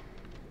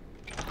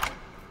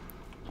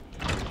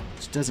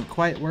 Which doesn't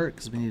quite work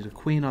because we need a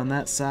queen on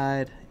that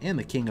side and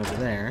the king over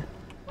there.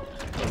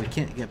 But we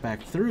can't get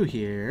back through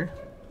here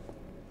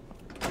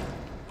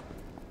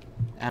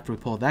after we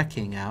pull that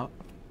king out.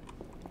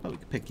 But we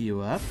can pick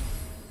you up.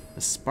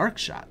 The spark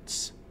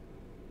shots.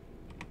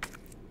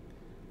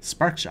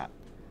 Spark shot.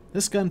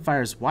 This gun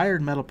fires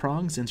wired metal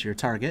prongs into your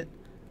target,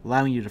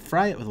 allowing you to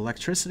fry it with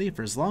electricity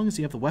for as long as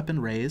you have the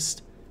weapon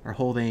raised or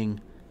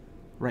holding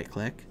right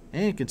click,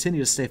 and continue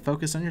to stay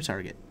focused on your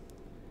target.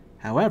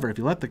 However, if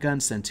you let the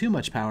gun send too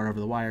much power over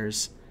the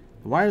wires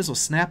will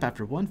snap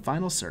after one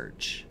final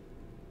surge.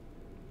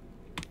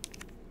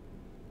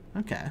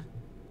 Okay.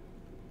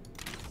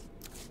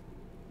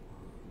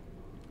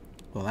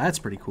 Well, that's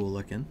pretty cool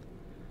looking.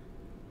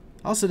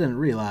 Also didn't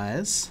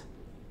realize,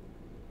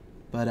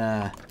 but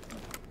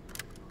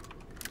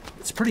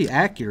It's pretty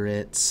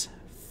accurate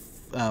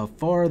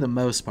for the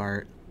most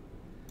part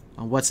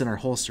on what's in our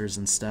holsters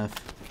and stuff.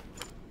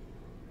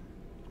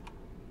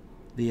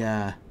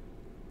 The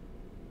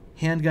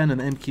handgun and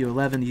the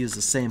MQ-11 use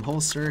the same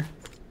holster,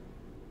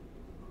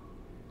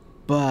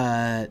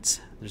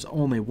 but there's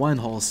only one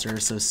holster,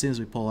 so as soon as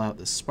we pull out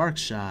the spark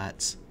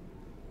shot,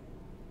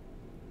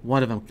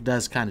 one of them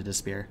does kind of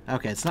disappear.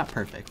 Okay, it's not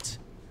perfect.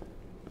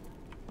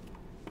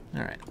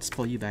 Alright, let's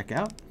pull you back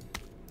out.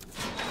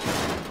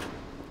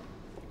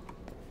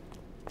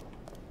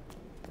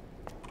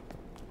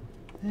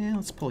 And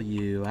let's pull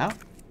you out.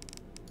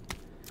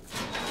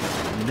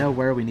 We know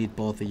where we need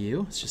both of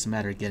you. It's just a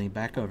matter of getting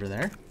back over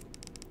there.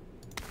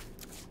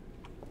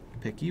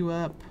 Pick you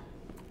up.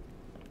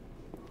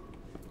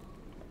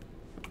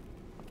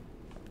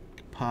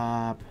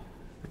 Pop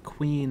the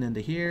queen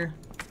into here.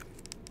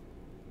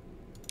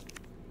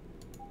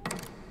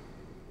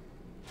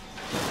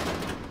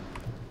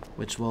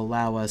 Which will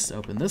allow us to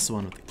open this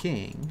one with the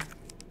king.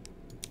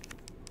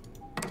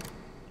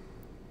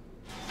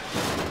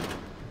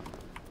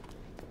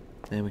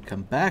 Then we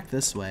come back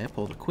this way,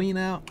 pull the queen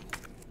out.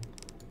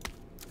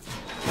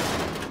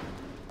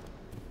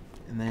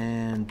 And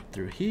then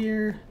through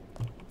here.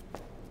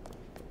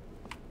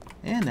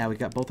 And now we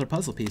got both our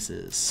puzzle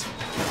pieces.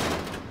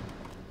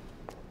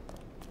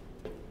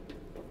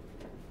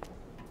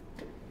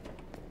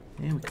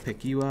 And we can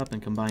pick you up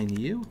and combine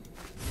you.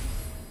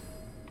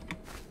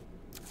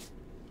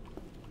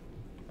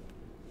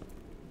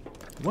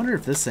 I wonder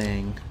if this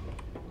thing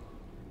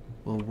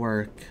will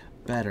work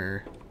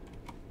better.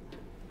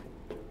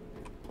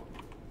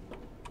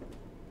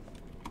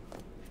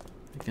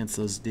 Against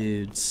those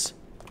dudes.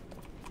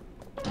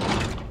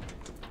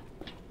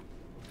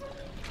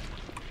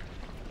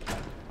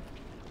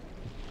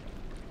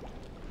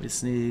 We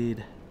just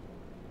need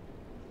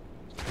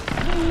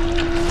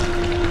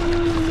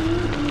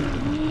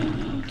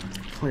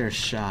clear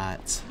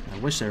shot. I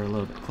wish they were a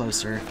little bit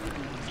closer.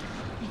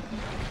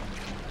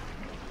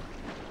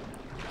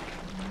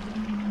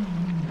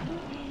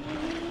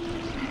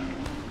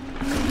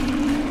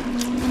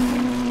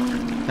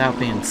 Without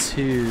being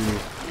too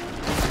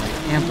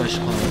like ambush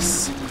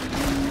close.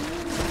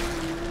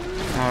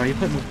 Oh, are you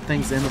putting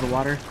things into the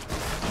water?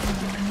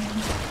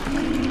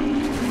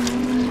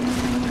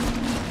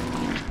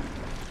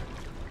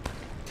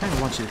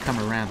 Kinda want you to come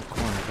around the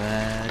corner,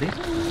 buddy.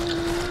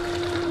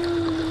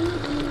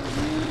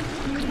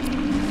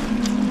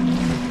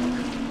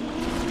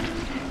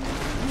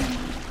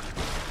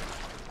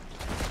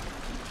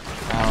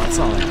 Oh, it's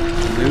all like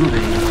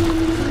moving.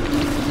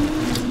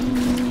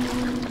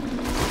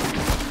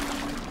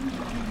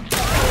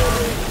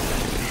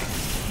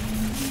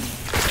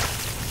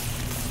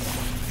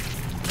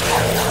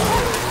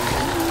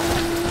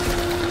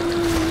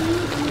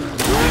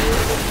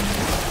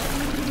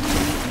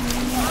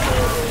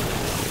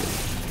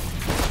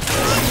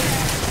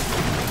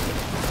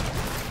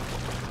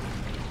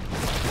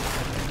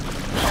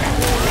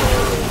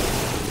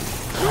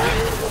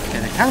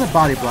 Kind of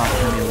body blocked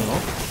for me a little.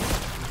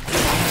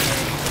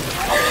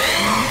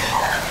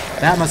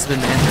 That must have been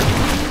the injured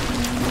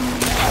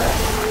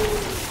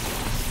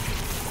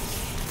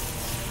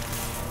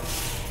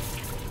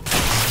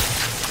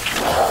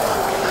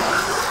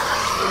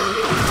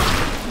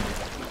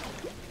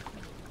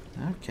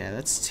one. Okay,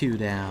 that's 2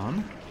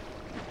 down.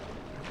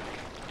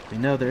 We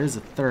know there is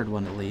a third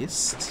one at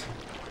least.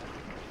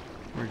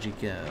 Where'd you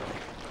go?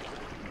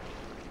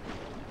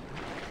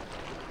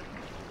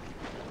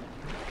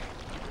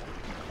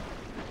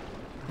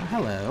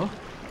 Hello.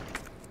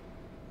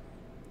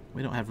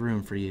 We don't have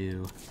room for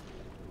you.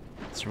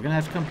 So we're gonna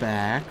have to come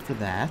back for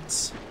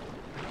that.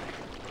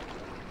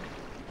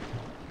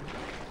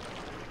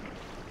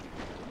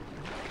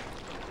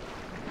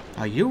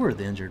 Oh, you were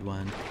the injured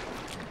one.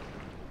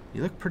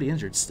 You look pretty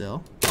injured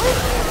still.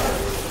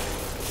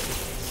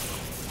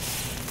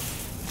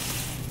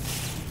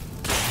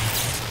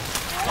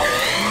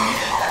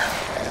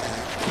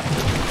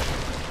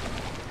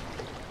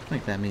 I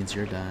think that means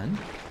you're done.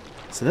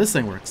 So this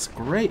thing works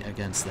great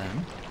against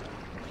them.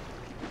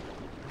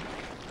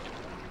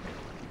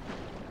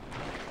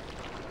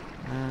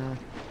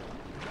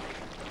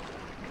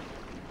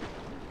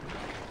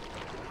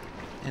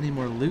 Any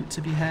more loot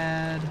to be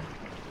had?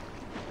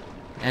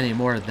 Any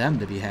more of them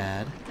to be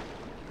had?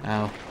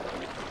 Oh.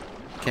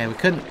 Okay, we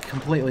couldn't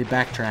completely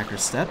backtrack our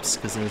steps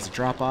because there was a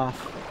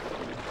drop-off.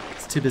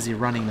 It's too busy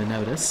running to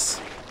notice.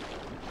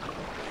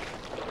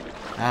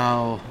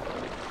 Oh,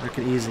 there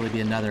could easily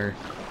be another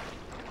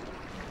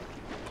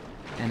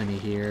enemy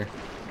here.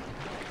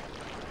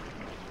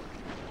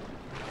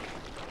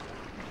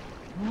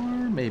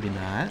 Or maybe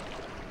not.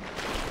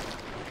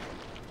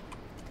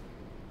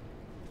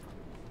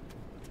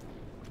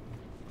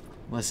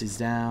 Unless he's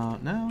down.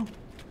 No.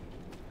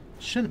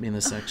 Shouldn't be in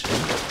this section.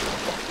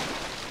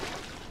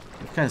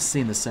 We've kind of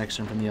seen this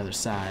section from the other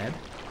side.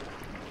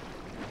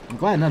 I'm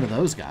glad none of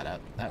those got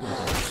up. That would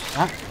have been...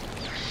 Ah!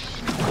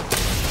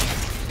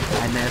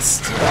 I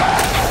missed.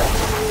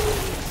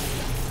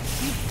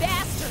 You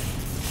bastard!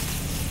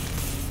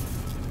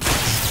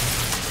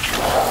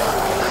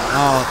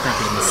 Oh, thank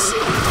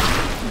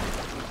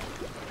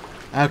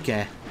goodness.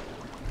 Okay.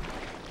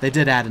 They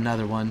did add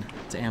another one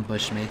to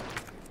ambush me.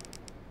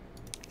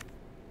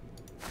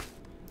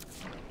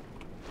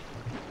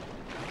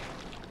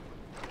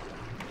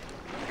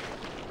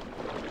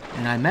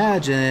 And I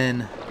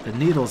imagine the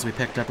needles we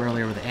picked up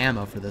earlier were the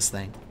ammo for this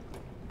thing.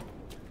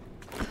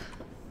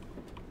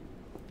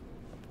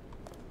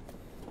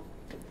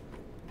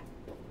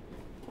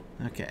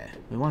 Okay,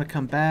 we want to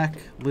come back,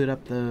 loot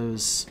up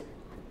those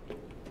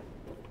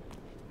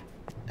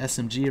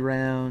SMG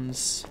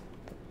rounds.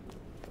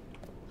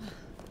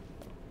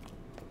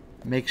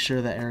 Make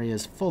sure the area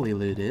is fully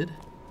looted.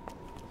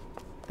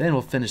 Then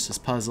we'll finish this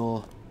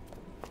puzzle.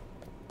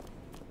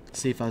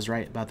 See if I was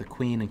right about the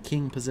queen and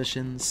king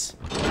positions.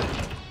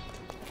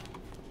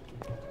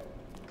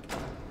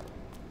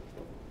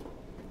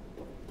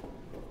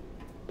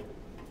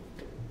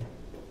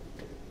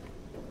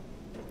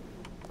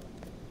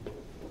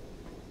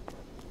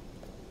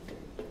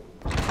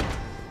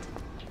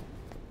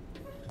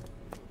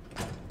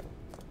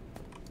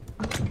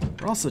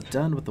 We're also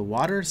done with the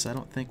water, so I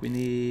don't think we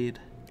need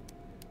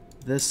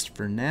this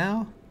for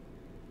now.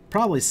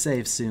 Probably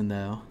save soon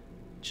though,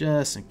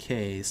 just in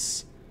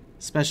case.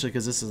 Especially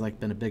because this has like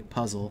been a big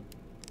puzzle.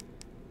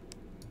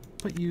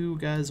 Put you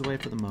guys away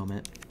for the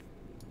moment.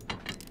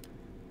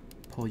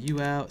 Pull you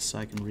out so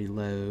I can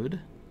reload.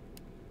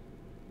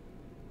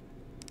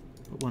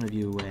 Put one of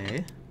you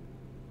away.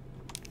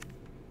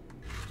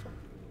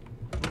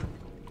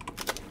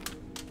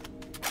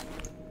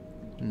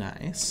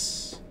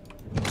 Nice.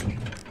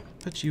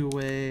 Put you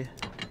away.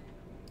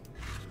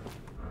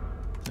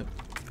 Oh.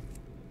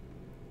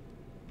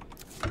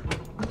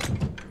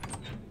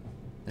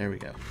 There we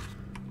go.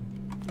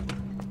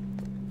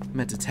 I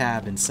meant to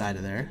tab inside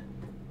of there.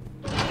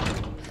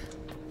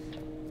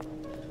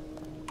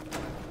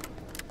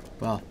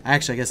 Well,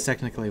 actually, I guess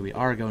technically we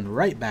are going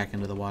right back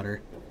into the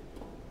water,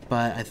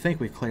 but I think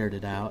we cleared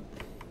it out.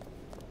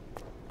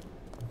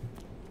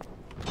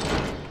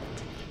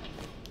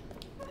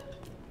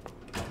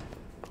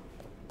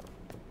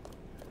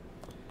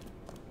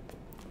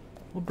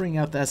 We'll bring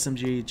out the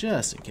SMG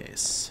just in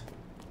case.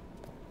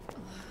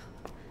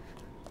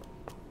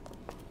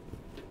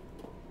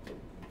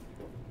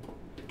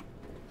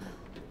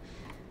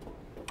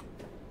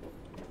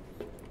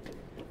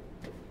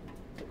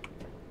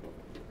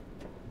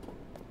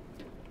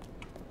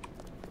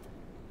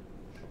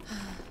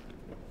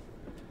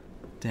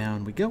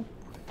 Down we go.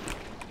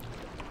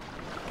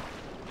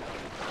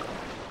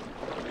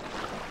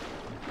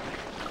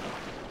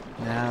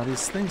 Now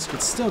these things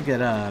could still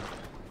get up.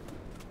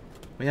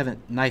 We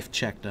haven't knife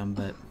checked them,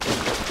 but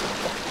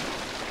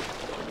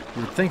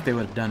you would think they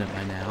would have done it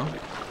by now.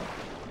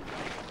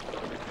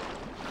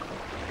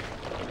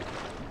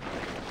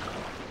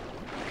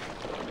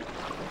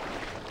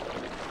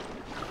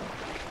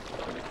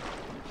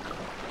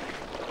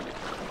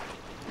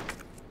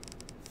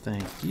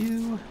 Thank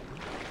you.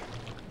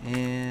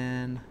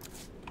 And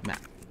map.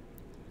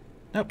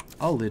 Nope,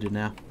 all looted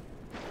now.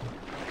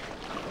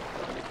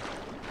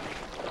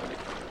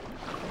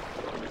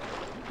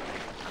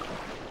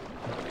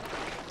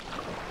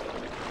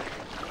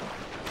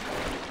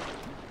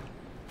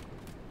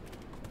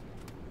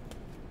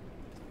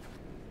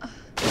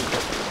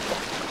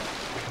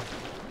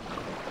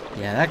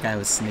 Yeah, that guy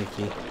was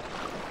sneaky.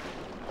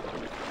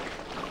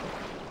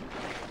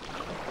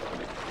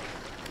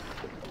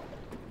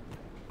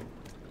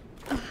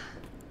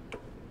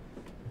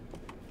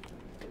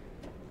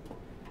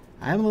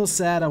 I'm a little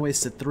sad I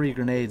wasted 3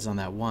 grenades on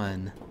that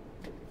one.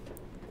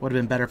 Would have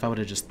been better if I would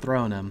have just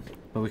thrown them,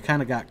 but we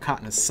kind of got caught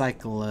in a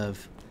cycle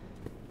of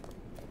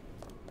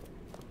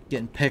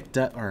getting picked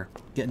up, or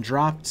getting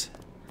dropped,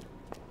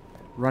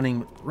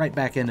 running right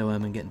back into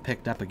him and getting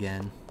picked up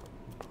again.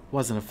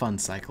 Wasn't a fun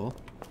cycle.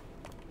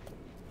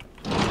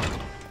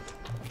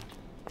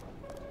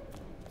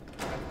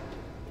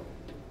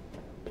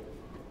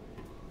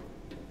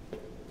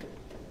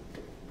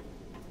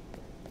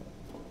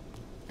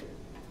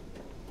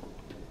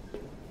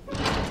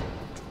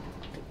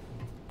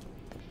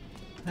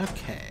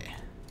 Okay,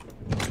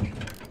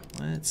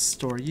 let's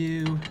store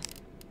you,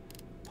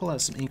 pull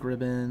out some ink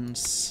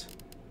ribbons,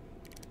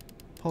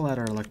 pull out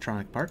our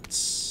electronic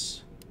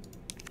parts,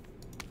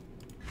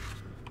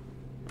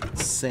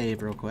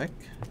 save real quick.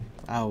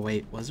 Oh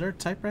wait, was there a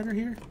typewriter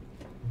here?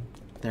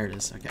 There it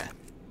is, okay.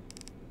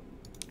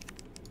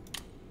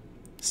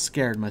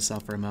 Scared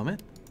myself for a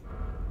moment.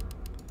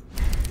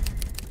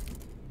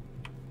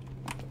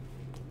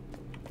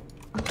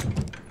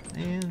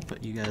 And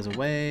put you guys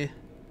away.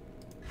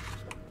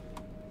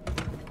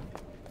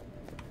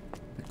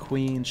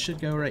 Queen should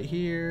go right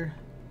here.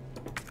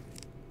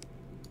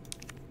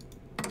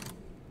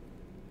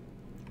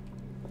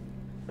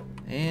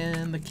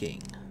 And the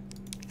king.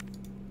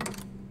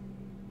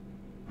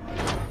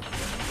 I'm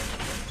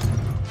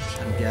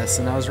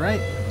guessing I was right.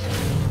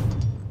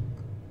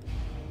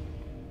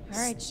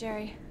 Alright,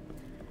 Sherry.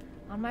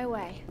 On my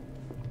way.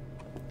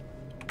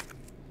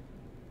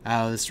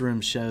 Oh, this room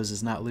shows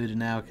is not looted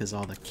now because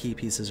all the key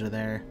pieces are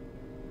there.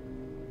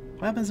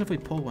 What happens if we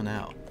pull one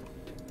out?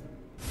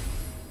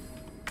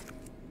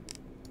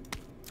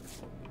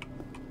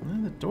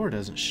 Well, the door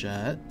doesn't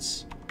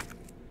shut.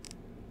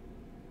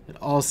 It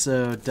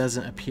also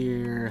doesn't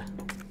appear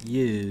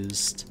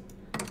used.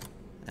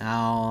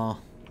 Ow.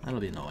 That'll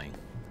be annoying.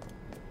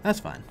 That's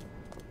fine.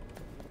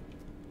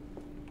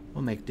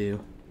 We'll make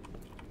do.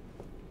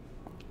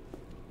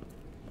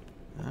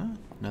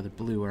 Another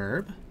blue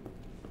herb.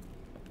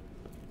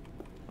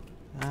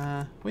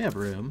 We have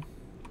room.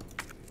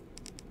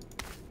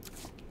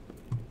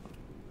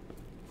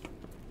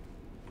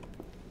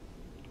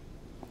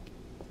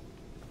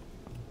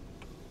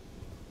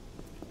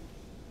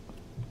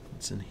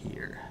 What's in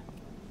here?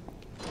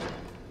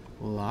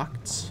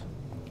 Locked.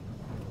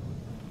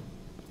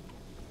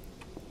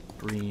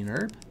 Green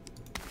herb.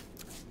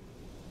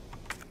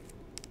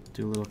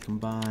 Do a little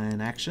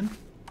combine action.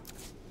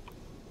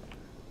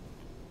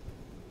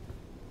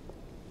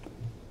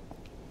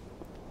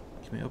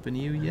 Can we open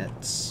you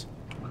yet?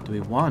 Do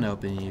we want to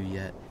open you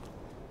yet?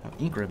 Oh,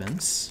 ink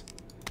ribbons.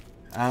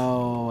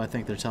 Oh, I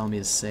think they're telling me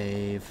to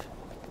save.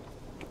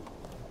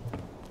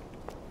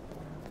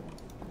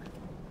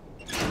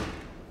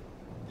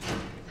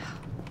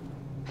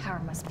 Power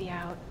must be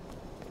out.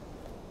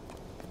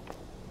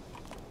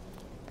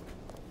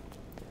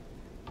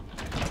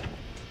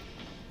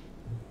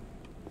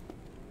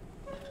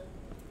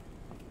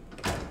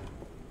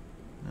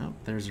 Oh,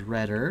 there's a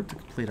red herb to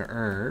complete a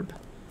herb.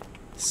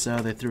 So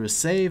they threw a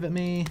save at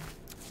me.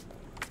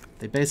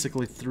 They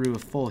basically threw a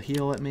full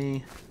heal at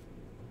me.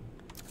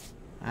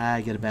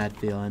 I get a bad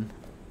feeling.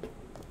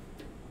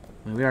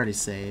 I mean, we already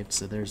saved,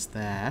 so there's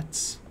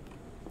that.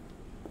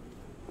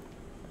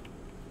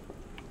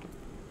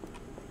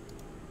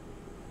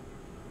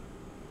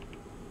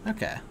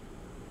 Okay.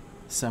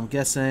 So I'm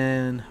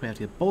guessing we have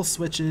to get both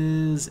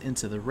switches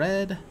into the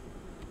red.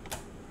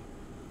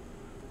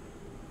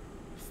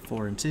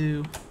 4 and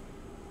 2.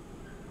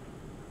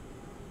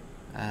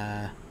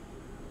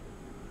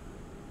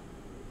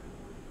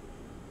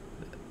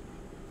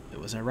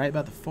 Was I right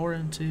about the 4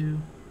 and 2?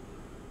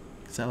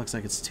 Because that looks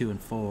like it's 2 and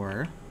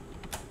 4.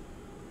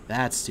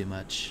 That's too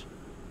much.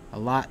 A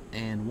lot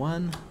and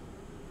 1.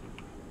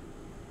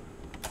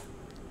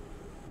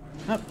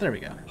 Oh, there we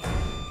go.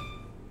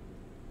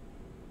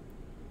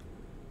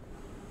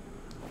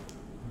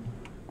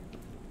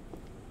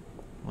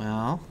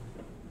 Well,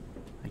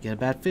 I get a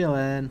bad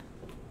feeling.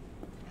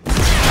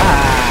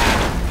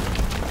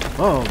 Ah!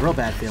 Whoa, real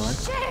bad feeling.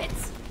 Shit!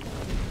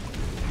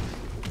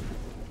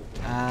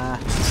 Ah,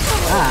 crap.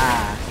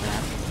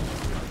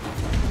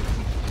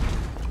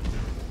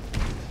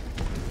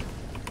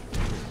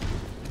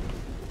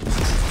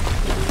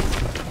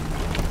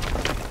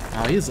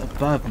 Oh, he's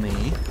above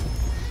me.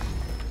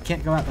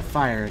 Can't go out the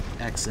fire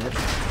exit.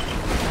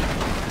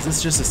 Is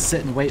this just a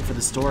sit and wait for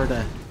this door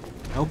to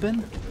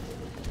open?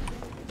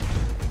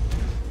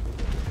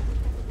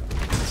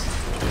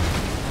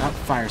 Oh,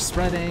 fire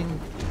spreading.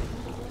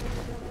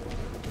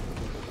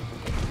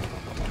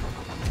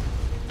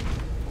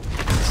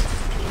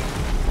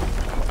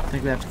 I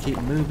think we have to keep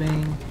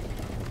moving.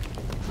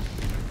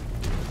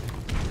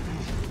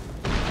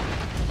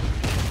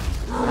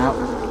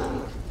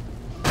 Oh.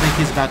 I think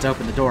he's about to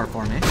open the door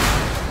for me.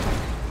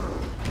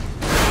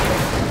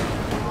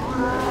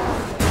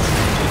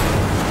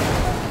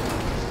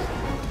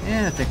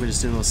 And I think we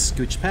just do a little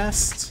scooch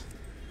past.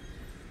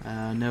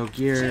 No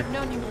gear. Should have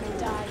known you would have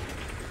died.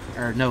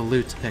 Or no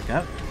loot to pick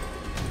up.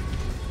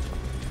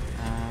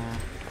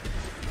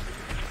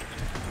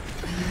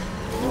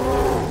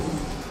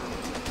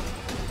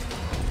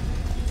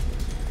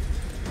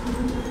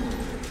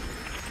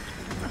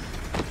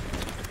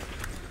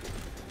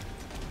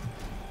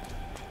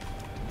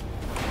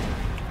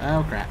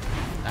 Oh crap.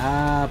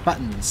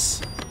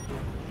 Buttons.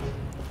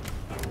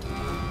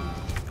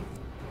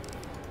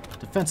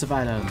 Defensive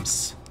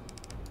items.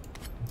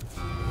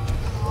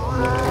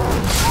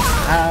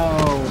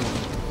 Ow!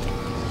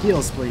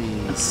 Heals,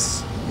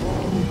 please.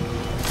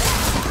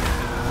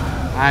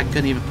 I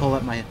couldn't even pull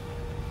up my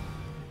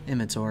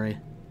inventory.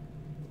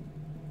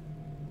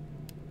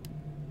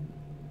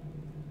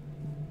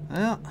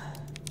 Well.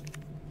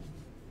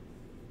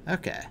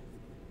 Okay.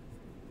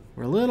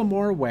 We're a little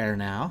more aware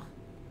now.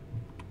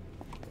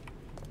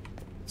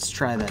 Let's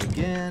try that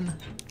again.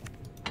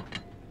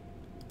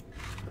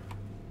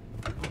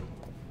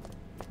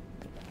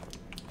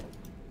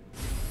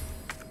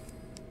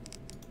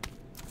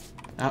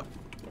 Oh,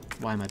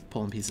 why am I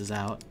pulling pieces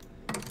out?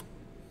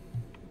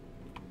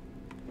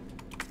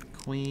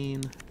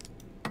 Queen.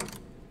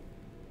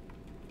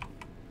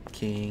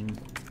 King.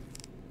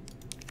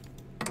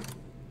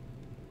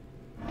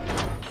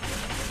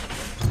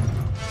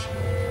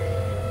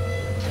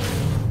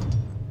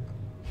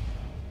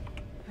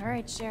 All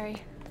right,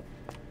 Sherry.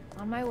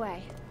 On my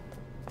way.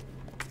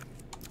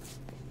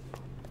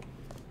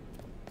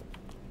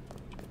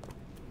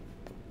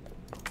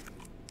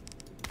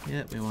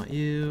 Yep, we want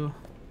you.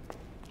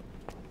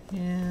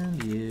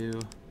 And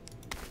you.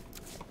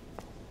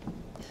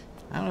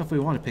 I don't know if we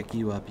want to pick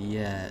you up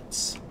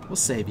yet. We'll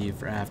save you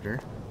for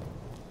after.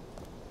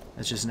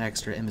 That's just an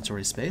extra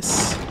inventory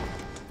space.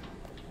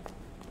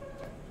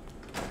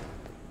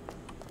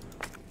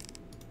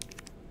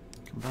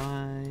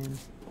 Combine.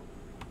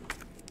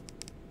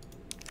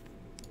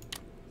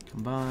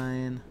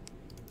 Combine.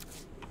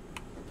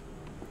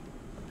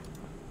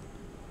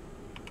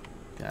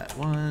 Got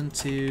 1,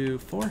 2,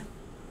 4.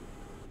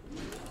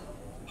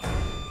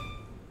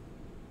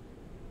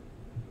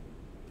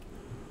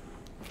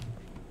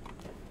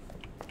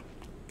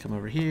 Come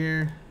over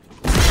here.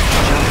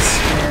 Jump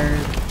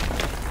scared.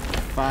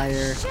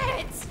 Fire.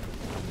 Shit!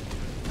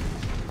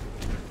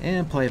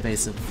 And play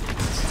evasive.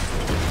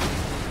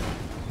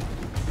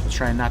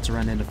 Try not to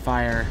run into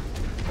fire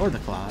or the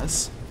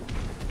claws.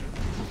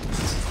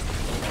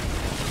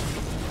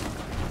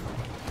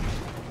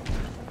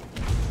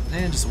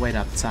 And just wait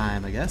out the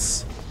time, I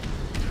guess.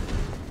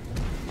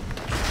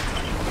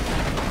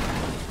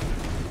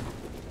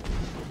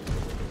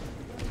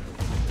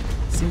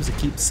 Seems to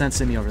keep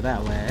sensing me over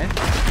that way.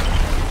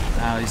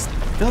 Oh, he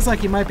feels like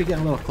he might be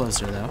getting a little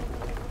closer, though.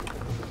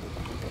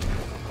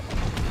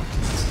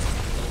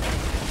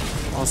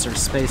 Also, our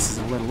space is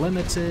a little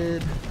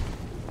limited.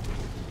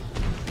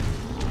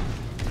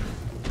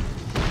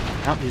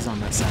 Oh, he's on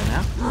that side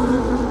now.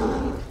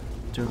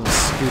 Do a little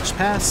scooch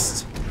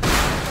past.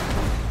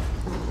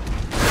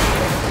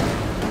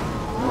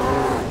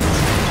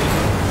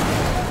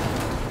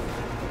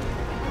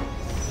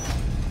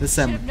 This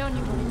time, Should've known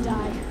you were gonna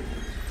die.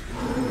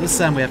 this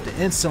time we have to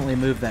instantly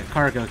move that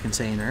cargo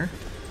container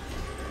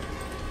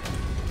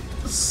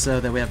so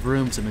that we have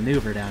room to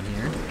maneuver down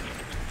here.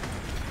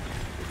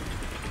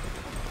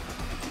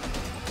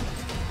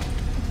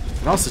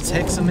 It also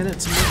takes a minute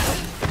to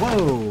move.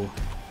 Whoa!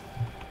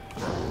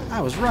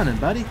 I was running,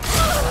 buddy.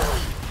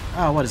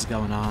 Oh, what is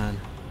going on?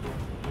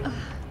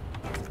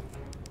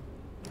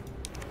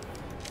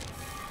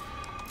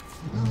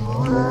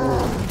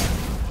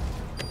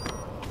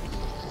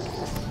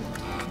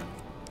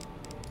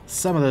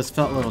 Some of those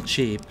felt a little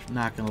cheap,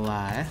 not gonna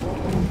lie.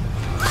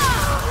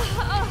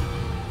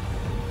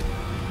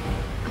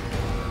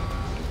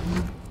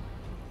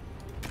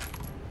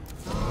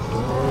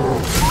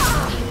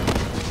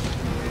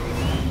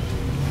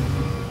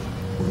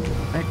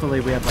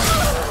 Thankfully we have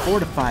like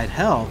fortified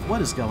health.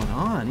 What is going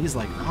on? He's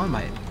like on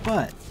my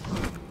butt.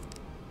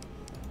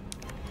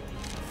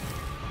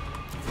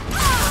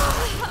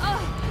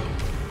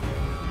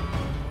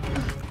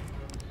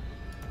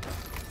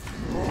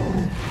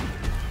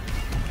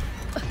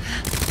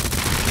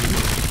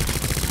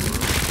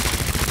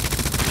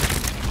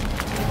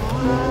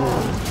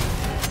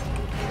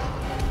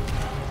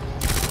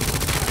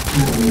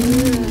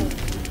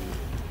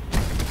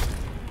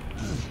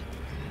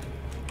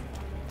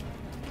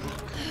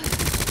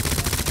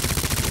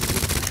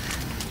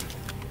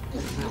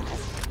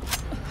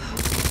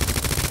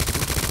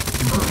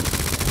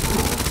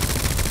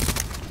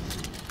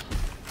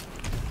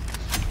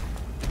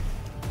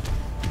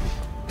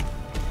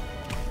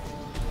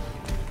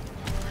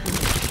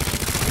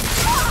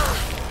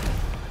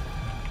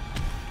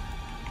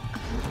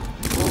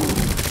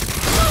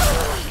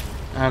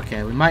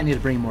 Okay, we might need to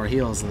bring more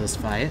heals to this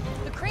fight.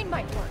 The crane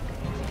might work.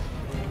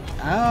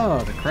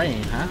 Oh, the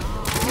crane, huh?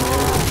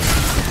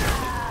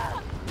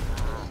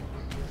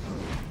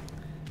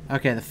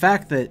 Okay, the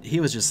fact that he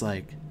was just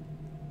like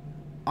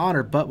on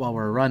her butt while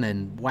we're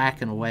running,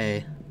 whacking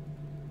away.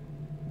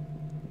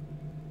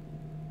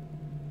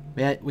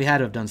 We had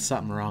to have done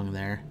something wrong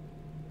there.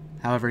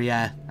 However,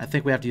 yeah, I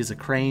think we have to use a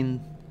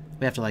crane.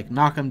 We have to like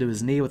knock him to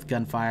his knee with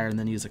gunfire and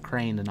then use a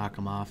crane to knock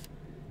him off.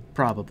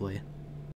 Probably.